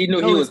 Nah, he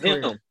knew he was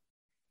him.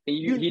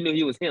 He knew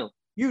he was him.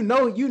 You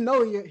know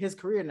his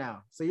career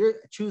now. So you're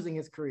choosing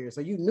his career.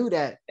 So you knew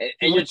that.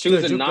 And you're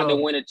choosing not to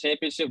win a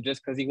championship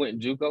just because he went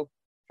JUCO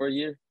for a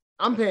year?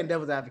 I'm playing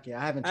devil's advocate.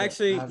 I haven't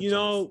actually,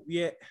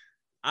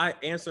 I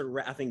answered.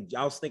 I think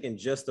I was thinking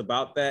just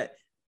about that.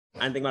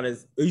 I didn't think about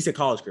his. You said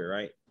college career,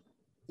 right?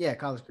 Yeah,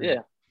 college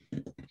career. Yeah.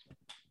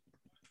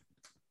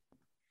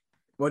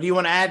 Well, do you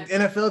want to add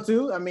NFL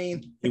too? I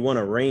mean, he won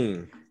a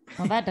ring.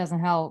 Well, that doesn't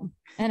help.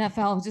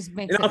 NFL just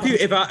makes.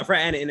 If I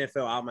add an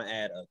NFL, I'm gonna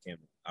add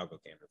Campbell. I'll go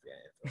Campbell.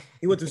 Yeah,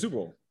 he went to the Super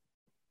Bowl.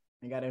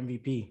 He got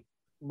MVP.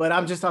 But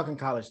I'm just talking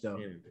college though.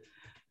 Yeah.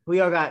 Who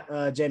y'all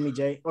got? Jamie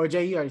J or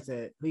Jay? You already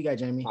said. Who you got,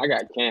 Jamie? I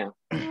got Cam.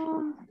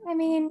 I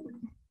mean,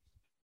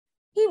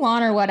 he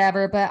won or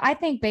whatever, but I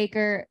think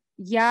Baker.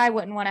 Yeah, I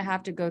wouldn't want to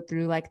have to go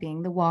through like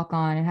being the walk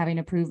on and having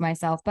to prove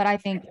myself, but I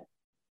think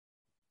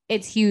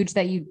it's huge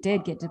that you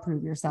did get to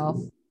prove yourself.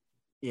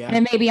 Yeah.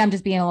 And maybe I'm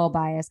just being a little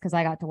biased because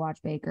I got to watch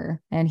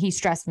Baker and he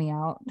stressed me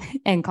out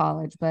in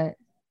college, but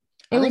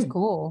it was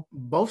cool.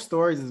 Both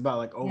stories is about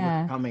like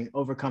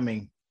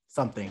overcoming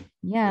something.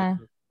 Yeah.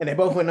 And they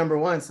both went number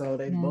one, so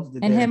they both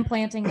did. And him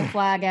planting the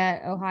flag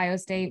at Ohio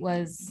State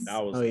was.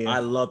 I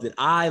loved it.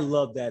 I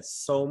loved that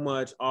so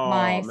much. Oh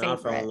man, I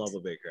fell in love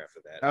with Baker after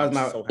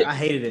that. I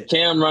hated it.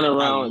 Cam running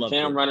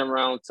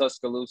around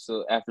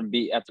Tuscaloosa after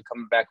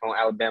coming back on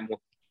Alabama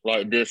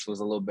like this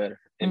was a little better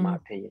in my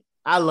opinion.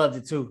 I loved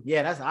it too.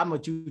 Yeah, I'm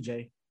with you,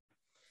 Jay.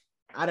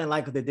 I didn't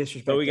like the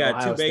disrespect. So we got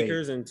Ohio two State.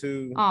 Bakers and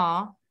two.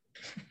 Aw.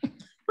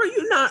 Bro,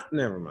 you not.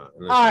 Never mind.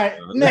 All right,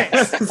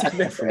 next.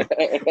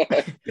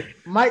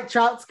 Mike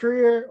Trout's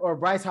career or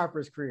Bryce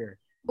Harper's career?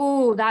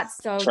 Ooh, that's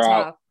so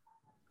tough.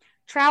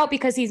 Trout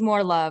because he's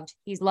more loved.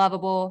 He's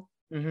lovable.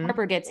 Mm-hmm.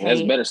 Harper gets hate.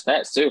 Has better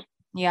stats too.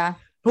 Yeah.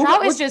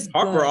 Trout is just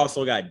Harper good.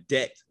 also got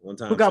decked one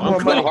time. Who got more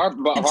money?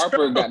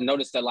 Harper got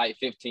noticed at like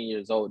 15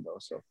 years old though.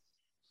 So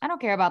I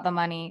don't care about the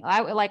money.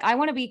 I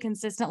want to be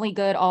consistently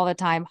good all the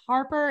time.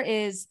 Harper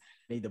is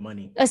need the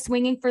money.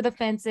 Swinging for the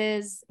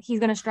fences. He's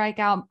going to strike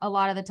out a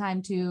lot of the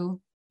time too.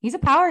 He's a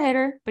power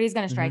hitter, but he's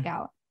going to strike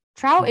out.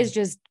 Trout is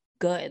just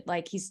good.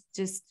 Like he's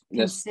just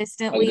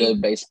consistently a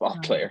good baseball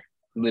player.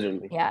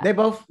 Literally. Yeah. They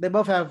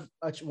both have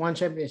one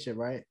championship,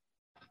 right?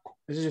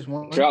 Is it just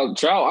one?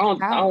 Trout.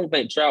 I don't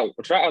think Trout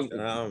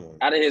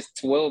out of his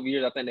 12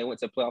 years, I think they went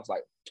to playoffs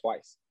like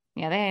twice.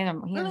 Yeah, he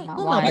has not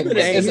won.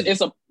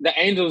 The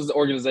Angels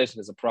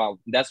organization is a problem.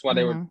 That's why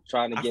they were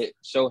trying to get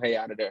Shohei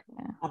out of there.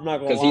 Yeah. I'm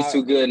not gonna because he's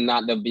too good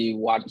not to be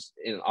watched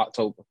in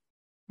October.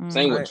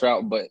 Same with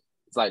Trout, but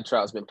it's like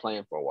Trout's been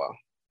playing for a while.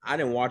 I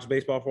didn't watch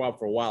baseball for a while.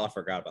 For a while, I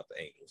forgot about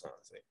the Angels,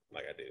 honestly.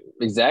 Like I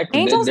do.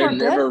 Exactly. Angels they're were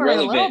never good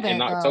relevant bit,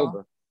 in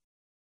October.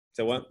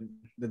 So what?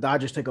 The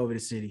Dodgers took over the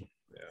city.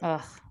 Yeah.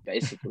 Ugh.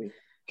 Basically.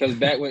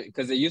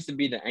 Because it used to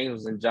be the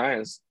Angels and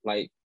Giants,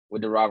 like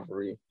with the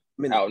rivalry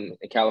out in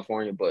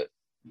California, but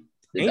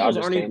the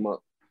Dodgers came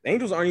up. The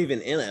Angels aren't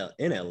even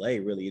in LA,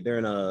 really. They're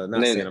in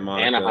Santa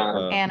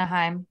Monica.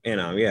 Anaheim.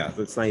 Yeah.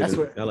 It's not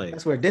even LA.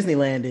 That's where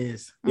Disneyland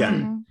is. Yeah.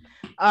 Mm-hmm.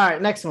 All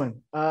right, next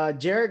one.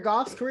 Jared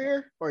Goff's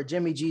career or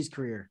Jimmy G's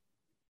career?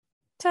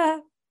 They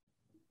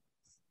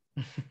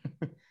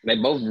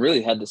both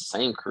really had the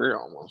same career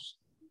almost.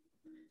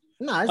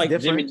 No, it's like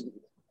different.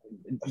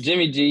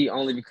 Jimmy G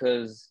only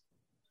because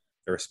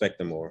I respect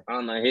him more. I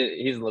don't know.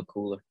 He's a little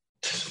cooler.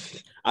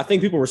 I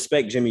think people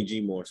respect Jimmy G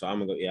more, so I'm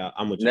gonna go. Yeah,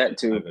 I'm with you. That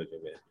too.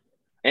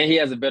 And he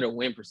has a better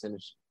win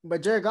percentage.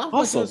 But Jared Goff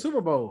went to the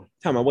Super Bowl.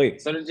 Tell me,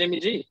 wait. So did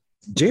Jimmy G.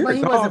 But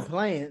he wasn't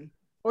playing.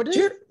 Or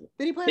did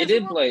he play? He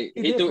did play.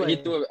 He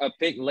threw a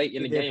pick late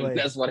in the game. Play.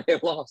 That's why they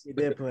lost. He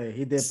did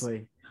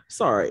play.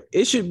 Sorry,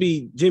 it should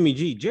be Jimmy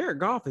G. Jared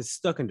Goff is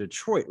stuck in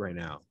Detroit right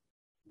now.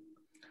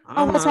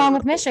 What's wrong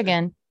with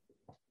Michigan?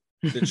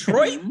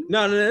 Detroit?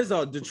 No, that's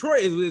all.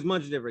 Detroit is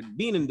much different.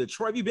 Being in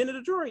Detroit, have you been to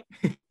Detroit?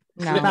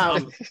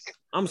 No.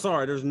 I'm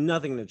sorry. There's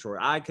nothing in Detroit.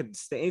 I could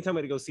stay anytime I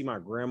had to go see my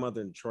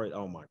grandmother in Detroit.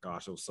 Oh my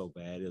gosh, it was so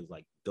bad. It was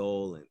like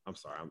dull, and I'm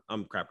sorry.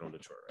 I'm crapping on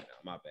Detroit right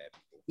now. My bad.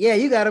 Yeah,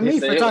 you got me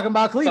for talking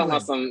about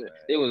Cleveland.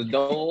 It was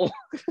dull.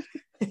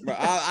 Bro,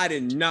 I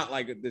did not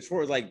like it.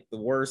 Detroit was like the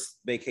worst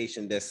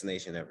vacation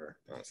destination ever.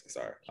 Honestly,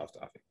 sorry. I'll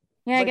stop it.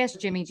 Yeah, I guess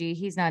Jimmy G.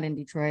 He's not in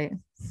Detroit.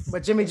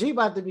 But Jimmy G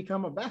about to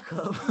become a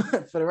backup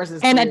for the rest of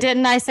his career. And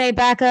didn't I say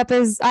backup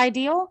is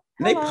ideal?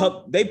 They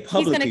publicly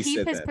He's going to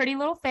keep his pretty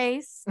little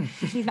face.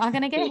 He's not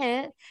going to get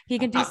hit. He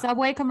can do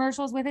Subway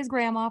commercials with his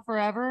grandma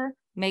forever.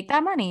 Make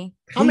that money.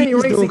 How many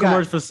rings he got?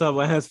 Commercials for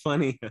Subway. That's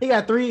funny. He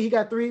got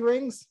 3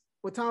 rings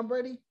with Tom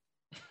Brady.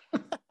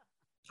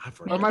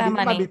 Or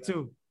might be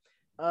 2.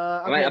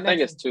 I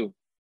think it's 2.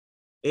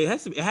 It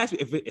has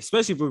to.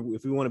 Especially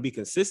if we want to be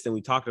consistent.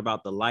 We talked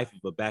about the life of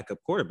a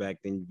backup quarterback.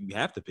 Then you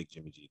have to pick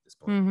Jimmy G at this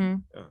point. Mm-hmm.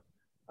 Yeah.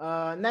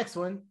 Next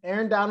one,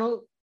 Aaron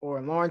Donald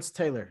or Lawrence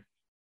Taylor?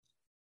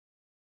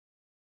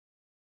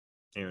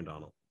 Aaron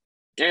Donald.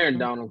 Aaron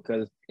Donald,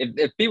 because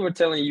if people were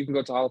telling you can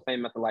go to Hall of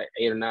Fame after like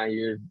 8 or 9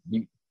 years,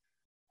 you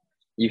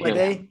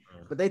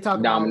But they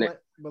talk dominant.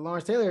 but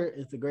Lawrence Taylor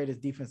is the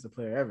greatest defensive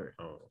player ever.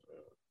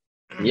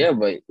 Yeah,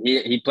 but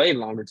he played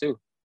longer too.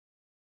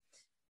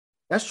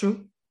 That's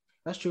true.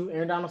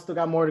 Aaron Donald still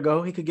got more to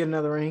go. He could get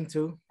another ring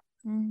too.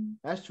 Mm.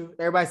 That's true.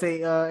 Everybody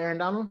say Aaron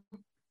Donald.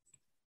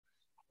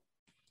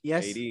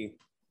 Yes. AD.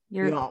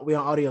 We on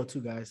audio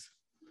too, guys.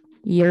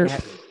 You're We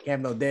can't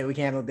have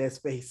no dead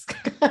space.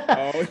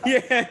 Oh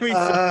yeah.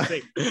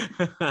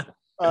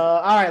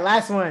 All right,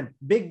 last one.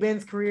 Big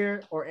Ben's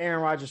career or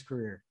Aaron Rodgers'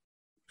 career?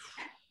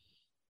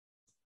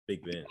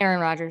 Big Ben.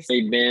 Aaron Rodgers.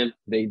 Big Ben.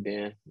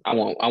 I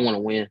want to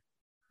win.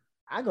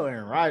 I go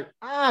Aaron Rodgers.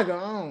 I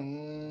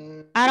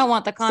don't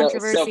want the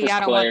controversy. Selfish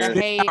I don't want the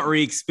player. hate.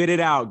 Reek, spit it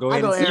out. Go I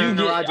ahead go and say Aaron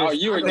it.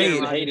 Rodgers. You were I go getting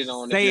Aaron hated Rodgers.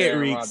 on. Say it, Aaron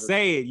Reek. Rodgers.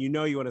 Say it. You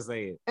know you want to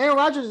say it. Aaron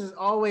Rodgers is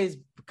always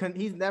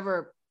he's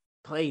never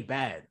played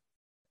bad.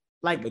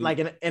 Like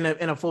in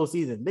a full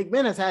season. Big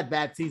Ben has had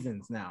bad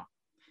seasons now.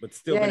 But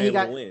still been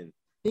able to win.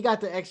 He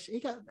got the extra.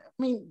 I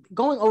mean,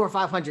 going over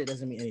 500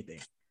 doesn't mean anything.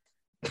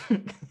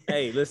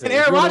 Hey, listen.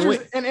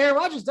 And Aaron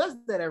Rodgers does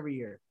that every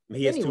year.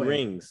 He has 2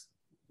 rings.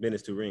 Ben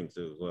has 2 rings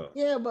too as well.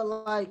 Yeah, but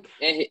like,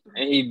 and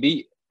he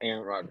beat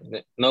Aaron Rodgers.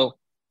 No,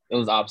 it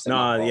was opposite.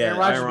 Nah, yeah,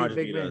 Aaron Rodgers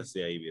beat beat Ben. us.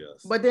 Yeah, he beat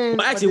us. But then,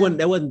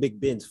 that wasn't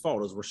Big Ben's fault.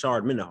 It was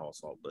Rashard Mendenhall's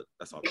fault. But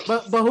that's all.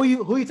 But who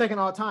you taking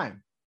all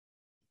time?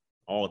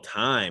 All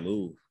time,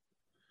 ooh,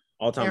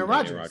 all time. Aaron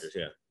Rodgers.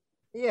 Yeah.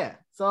 Yeah.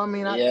 So I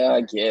mean,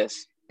 I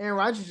guess Aaron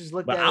Rodgers just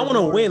looked. But at I want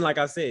to win, like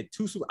I said,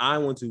 I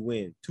want to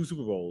win 2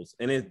 Super Bowls,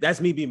 and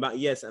that's me being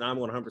yes, and I'm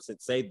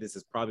 100% say this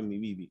is probably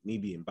me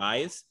being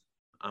biased.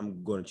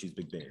 I'm going to choose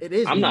Big Ben. It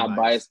is. I'm not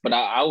biased, but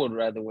I would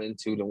rather win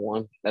 2 than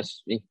 1.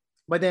 That's me.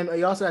 But then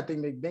you also have to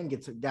think Big Ben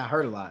got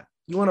hurt a lot.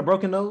 You want a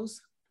broken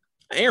nose?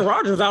 Aaron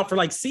Rodgers was out for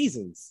like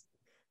seasons.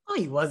 Oh,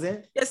 he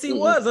wasn't. Yes, he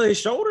was on his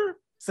shoulder.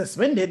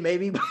 Suspended,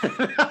 maybe.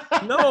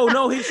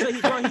 No, he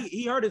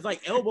hurt his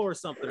like elbow or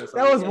something.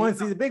 That was one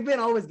season. Big Ben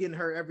always getting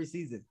hurt every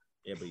season.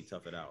 Yeah, but he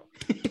tough it out.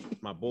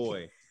 My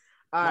boy.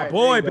 All My right,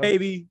 boy,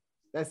 baby.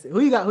 That's it. Who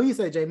you got? Who you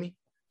say, Jamie?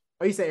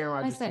 Oh, you say Aaron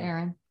Rodgers. I said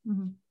Aaron.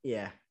 Mm-hmm.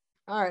 Yeah.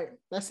 All right.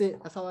 That's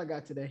it. That's all I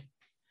got today.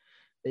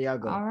 There y'all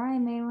go. All right,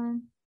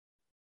 Malin.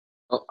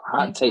 Oh,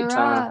 hot take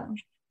time.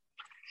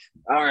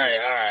 All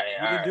right.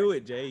 You can do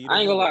it, Jay. I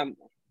ain't gonna lie.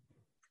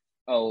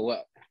 Oh,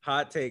 what?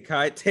 Hot take.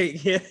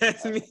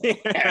 Yes, me.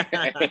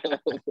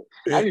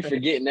 I be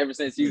forgetting ever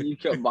since you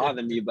kept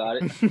bothering me about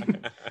it.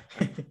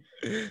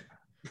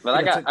 But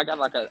I got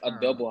like a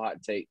double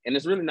hot take, and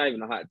it's really not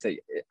even a hot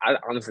take. I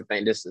honestly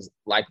think this is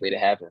likely to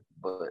happen,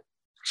 but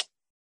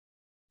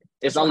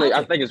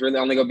I think it's really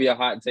only gonna be a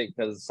hot take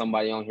because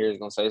somebody on here is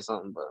gonna say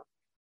something. But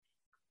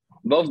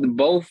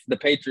both the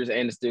Patriots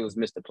and the Steelers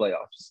missed the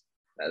playoffs.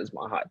 That is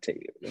my hot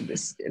take in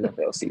this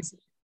NFL season.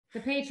 The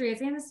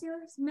Patriots and the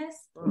Steelers miss.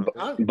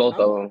 Both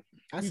of them.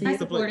 I see I it.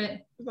 support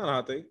it. It's not a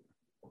hot take.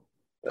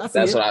 That's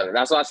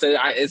what I said.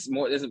 It's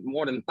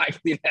more than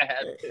likely to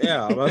happen.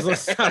 Yeah,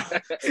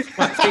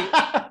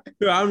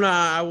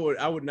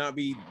 I would not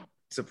be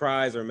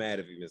surprised or mad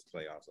if he missed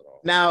playoffs at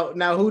all.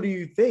 Now, who do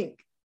you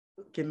think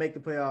can make the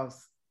playoffs?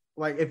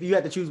 Like, if you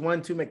had to choose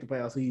one to make the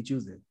playoffs, who you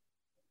choosing?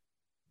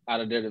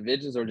 Out of their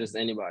divisions or just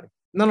anybody?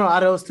 No,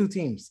 out of those 2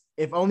 teams.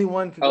 If only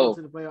one could go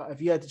to the playoffs,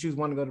 if you had to choose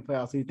one to go to the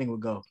playoffs, who do you think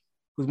would go?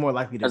 Who's more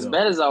likely to go? As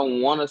bad as I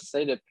want to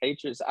say the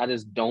Patriots, I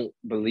just don't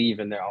believe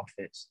in their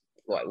offense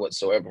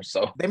whatsoever.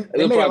 So they made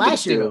it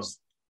last year.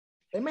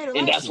 They made it last year.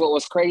 And that's what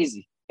was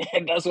crazy.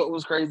 And that's what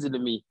was crazy to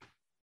me.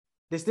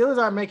 The Steelers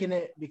aren't making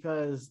it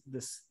because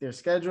their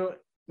schedule.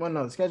 Well,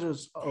 no, the schedule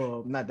is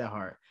not that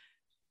hard.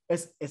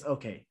 It's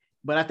okay,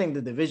 but I think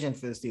the division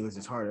for the Steelers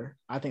is harder.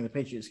 I think the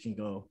Patriots can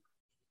go.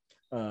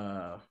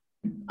 I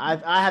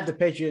have the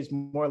Patriots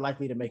more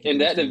likely to make it in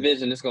that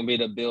division. It's going to be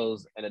the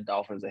Bills and the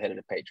Dolphins ahead of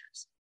the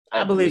Patriots.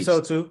 I believe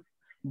so too,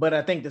 but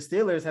I think the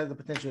Steelers has the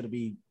potential to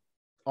be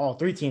all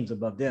 3 teams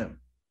above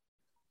them.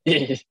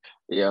 Yeah,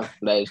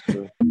 that is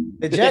true.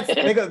 The Jets,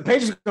 the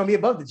Patriots are going to be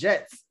above the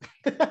Jets.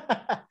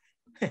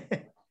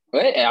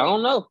 Wait, I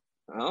don't know.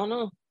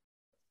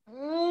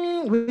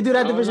 We do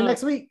that division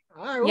next week.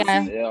 All right, we'll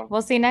see. Yeah,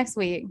 We'll see next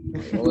week.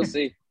 We'll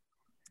see.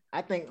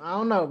 I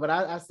don't know, but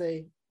I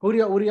say, what do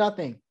y'all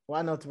think? Well,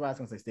 I know Tara's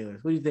going to say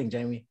Steelers. What do you think,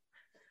 Jamie?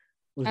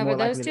 Over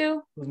those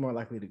 2? Who's more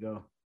likely to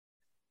go?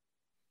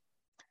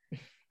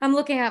 I'm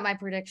looking at my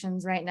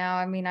predictions right now.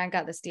 I mean, I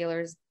got the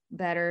Steelers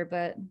better,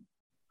 but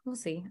we'll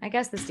see. I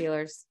guess the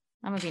Steelers.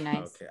 I'm gonna be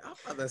nice. Okay, I'm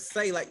about to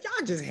say, like,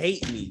 y'all just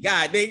hate me.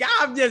 God dang,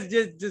 y'all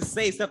just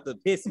say something to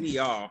piss me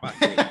off.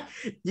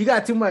 You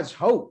got too much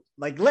hope.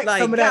 Like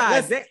some of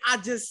that. I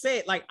just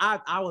said, like,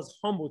 I was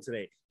humble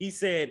today. He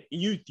said,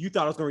 you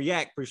thought I was gonna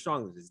react pretty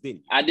strongly to this, didn't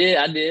you? I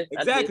did.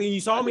 Exactly.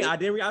 You saw me. I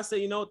didn't. I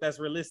said, that's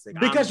realistic.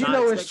 Because you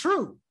know it's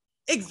true.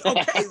 Okay,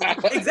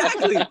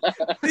 exactly.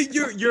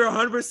 You're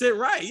 100%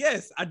 right.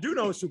 Yes, I do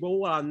know it's true. But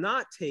what I'm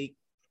not take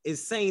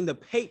is saying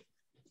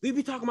We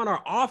be talking about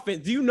our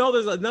offense. Do you know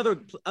there's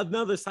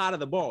another side of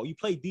the ball? You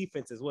play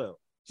defense as well.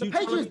 So The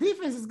Patriots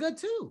defense is good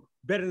too.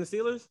 Better than the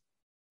Steelers?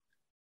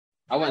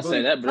 I wouldn't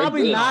say that, but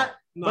Probably good. not.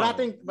 No. But I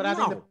think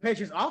No. the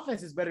Patriots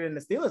offense is better than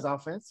the Steelers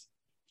offense.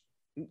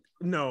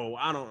 No,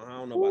 I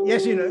don't know about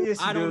Yes, that. you know. Yes,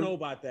 you I don't do. know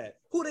about that.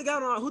 Who they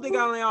got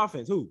on their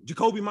offense? Who?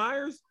 Jacoby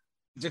Myers?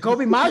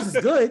 Jacoby Myers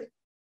is good.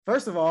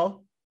 First of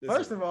all, I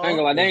ain't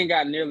gonna lie, they ain't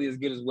got nearly as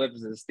good as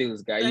weapons as the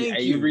Steelers got. Thank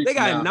You you. reaching They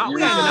got out. not. You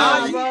We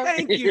got reaching Najee. out.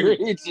 Thank You you.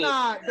 reaching.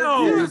 Nah, the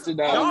No, You Steelers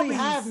reaching out. only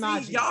have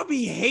Najee. Y'all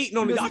be hating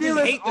on The it. Y'all just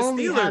hate the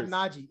only have Steelers.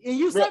 Najee. And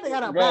you said they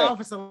got a bad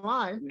offensive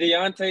line.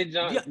 Deontay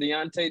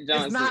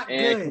Johnson not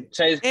and good.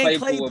 Chase And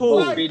Claypool would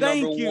Claypool. both be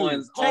Thank number you.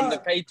 ones Chase- on the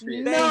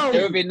Patriots. No.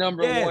 They would be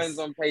number Yes. ones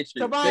on Patriots.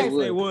 Tobias, They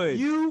They would. would.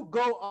 You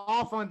go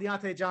off on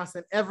Deontay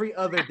Johnson every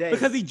other day.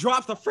 Because he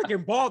drops the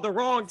freaking ball at the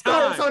wrong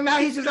time. so now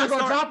he's just not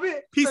gonna drop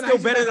it. He's So now still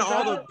just better not than gonna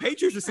all drop the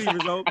Patriots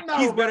receivers, though. No,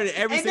 He's better than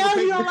every and single now you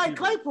Patriots don't like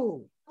receiver.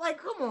 Claypool. Like,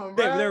 come on,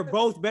 bro. They're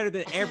both better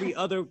than every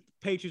other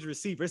Patriots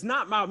receiver. It's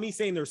not about me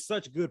saying they're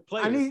such good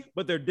players,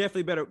 but they're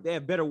definitely better. They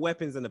have better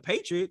weapons than the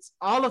Patriots.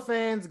 All the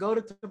fans go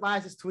to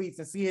Tobias' tweets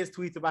and see his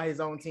tweets about his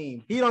own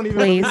team. He don't even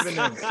Please. believe in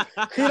them.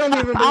 He don't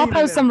even believe I'll in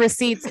post them. some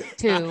receipts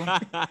too.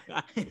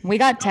 We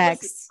got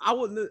texts. I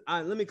wouldn't.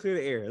 Let me clear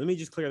the air. Let me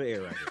just clear the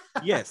air right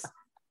here. Yes.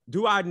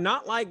 Do I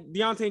not like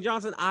Deontay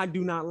Johnson? I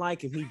do not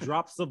like him. He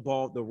drops the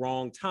ball at the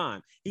wrong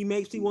time. He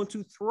makes me want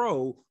to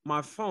throw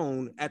my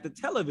phone at the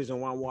television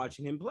while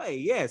watching him play.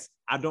 Yes,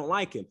 I don't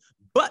like him.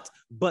 But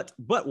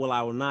what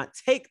I will not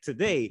take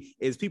today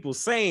is people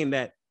saying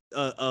that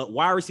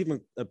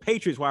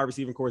Patriots wide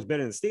receiving core is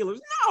better than the Steelers.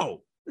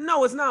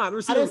 No, it's not.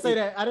 I didn't say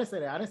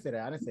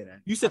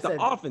that. You said the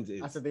offense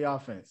is. I said the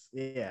offense.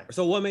 Yeah.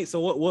 So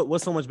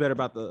what's so much better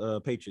about the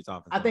Patriots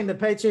offense? I think the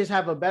Patriots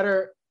have a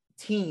better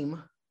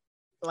team,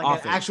 like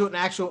Offense. an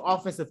actual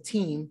offensive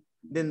team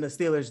than the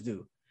Steelers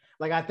do.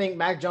 Like, I think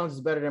Mac Jones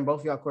is better than both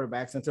of y'all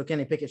quarterbacks until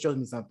Kenny Pickett shows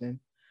me something.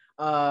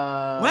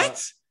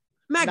 What?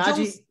 Mac Najee,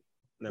 Jones.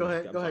 Go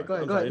ahead. I'm Go sorry.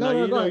 ahead.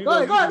 No, Go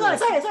ahead.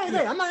 Say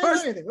it. I'm not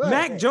First, saying anything. Go ahead,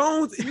 Mac say it.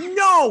 Jones.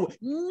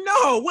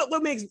 No.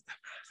 What makes?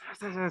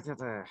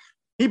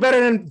 He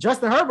better than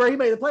Justin Herbert. He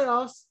made the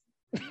playoffs.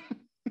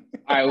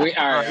 All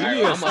right.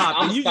 You stop.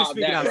 I'm You just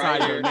speaking outside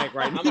your here. neck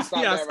right now. I'm gonna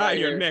stop that outside right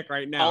your here. neck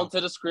right now.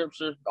 Onto the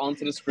scripture. I'm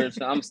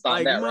gonna stop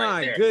Like, that my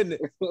right there.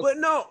 goodness. But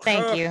no.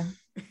 Thank you.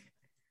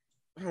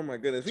 Oh my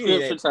goodness.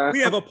 Scripture time. We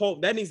have a poll.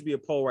 That needs to be a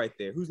poll right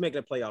there. Who's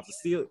making the playoffs?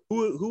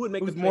 Who would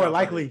make Who's the more playoffs?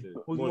 likely?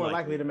 Who's more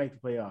likely to make the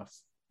playoffs?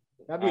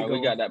 That'd be All right, good.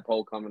 we got that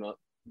poll coming up.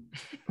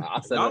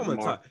 I'll set Y'all it wanna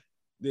tomorrow. talk-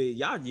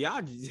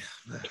 y'all.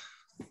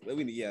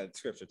 We need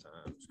scripture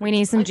time. We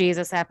need some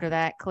Jesus after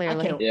that,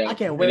 clearly. I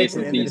can't we wait need to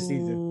the some end of the peace.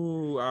 season.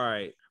 Ooh, all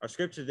right. Our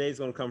scripture today is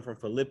going to come from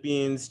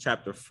Philippians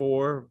chapter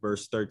 4,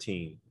 verse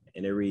 13.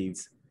 And it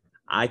reads,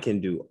 I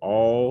can do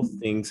all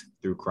things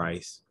through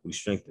Christ who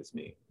strengthens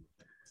me.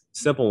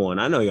 Simple one.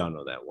 I know y'all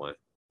know that one.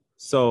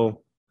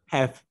 So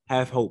have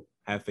hope,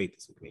 have faith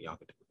this weekend. Y'all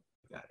can do it.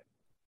 You got it.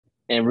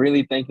 And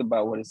really think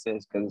about what it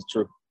says because it's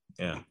true.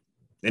 Yeah.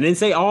 It didn't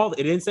say all,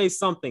 it didn't say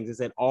some things. It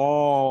said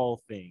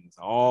all things,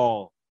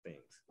 all things.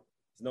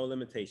 There's no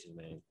limitation,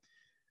 man.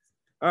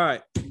 All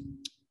right.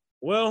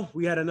 Well,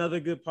 we had another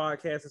good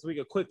podcast this week.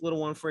 A quick little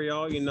one for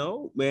y'all. You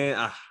know,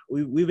 man,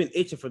 we've been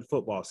itching for the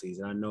football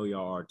season. I know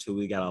y'all are too.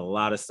 We got a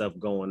lot of stuff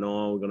going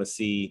on. We're gonna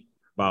see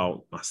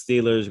about my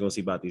Steelers. We're gonna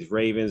see about these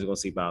Ravens. We're gonna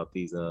see about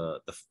these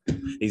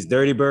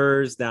Dirty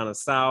Birds down the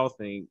South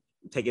and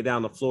take it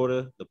down to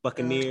Florida, the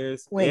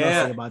Buccaneers. We ain't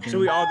gonna say about them. Should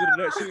we all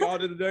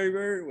do the Dirty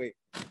Bird? Wait.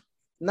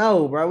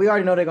 No, bro. We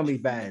already know they're gonna be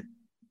bad.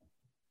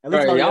 At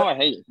Right, all y'all the,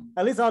 hate.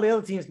 at least all the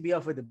other teams can be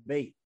up for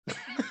debate.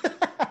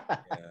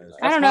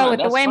 I don't know. fine, With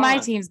the that's way my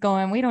fine. team's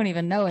going, we don't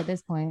even know at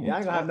this point. Yeah, I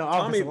ain't gonna have no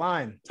offensive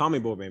line. Tommy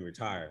Boy may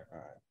retire. All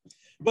right.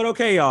 But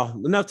okay,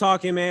 y'all. Enough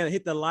talking, man.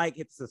 Hit the like,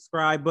 hit the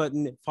subscribe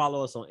button.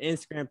 Follow us on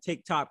Instagram,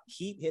 TikTok.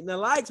 Keep hitting the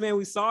likes, man.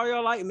 We saw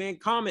y'all like, man.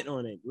 Comment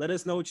on it. Let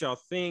us know what y'all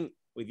think.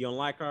 If you don't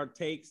like our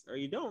takes or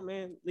you don't,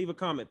 man, leave a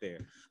comment there.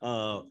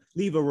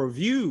 Leave a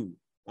review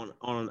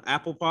on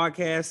Apple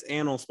Podcasts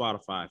and on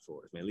Spotify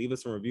for us, man. Leave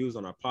us some reviews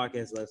on our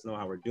podcast. Let us know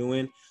how we're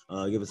doing.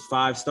 Give us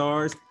 5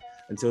 stars.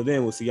 Until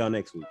then, we'll see y'all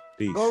next week.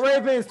 Peace. Go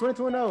Ravens,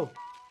 2020.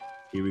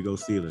 Here we go,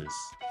 Steelers.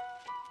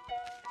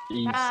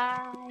 Peace.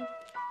 Bye.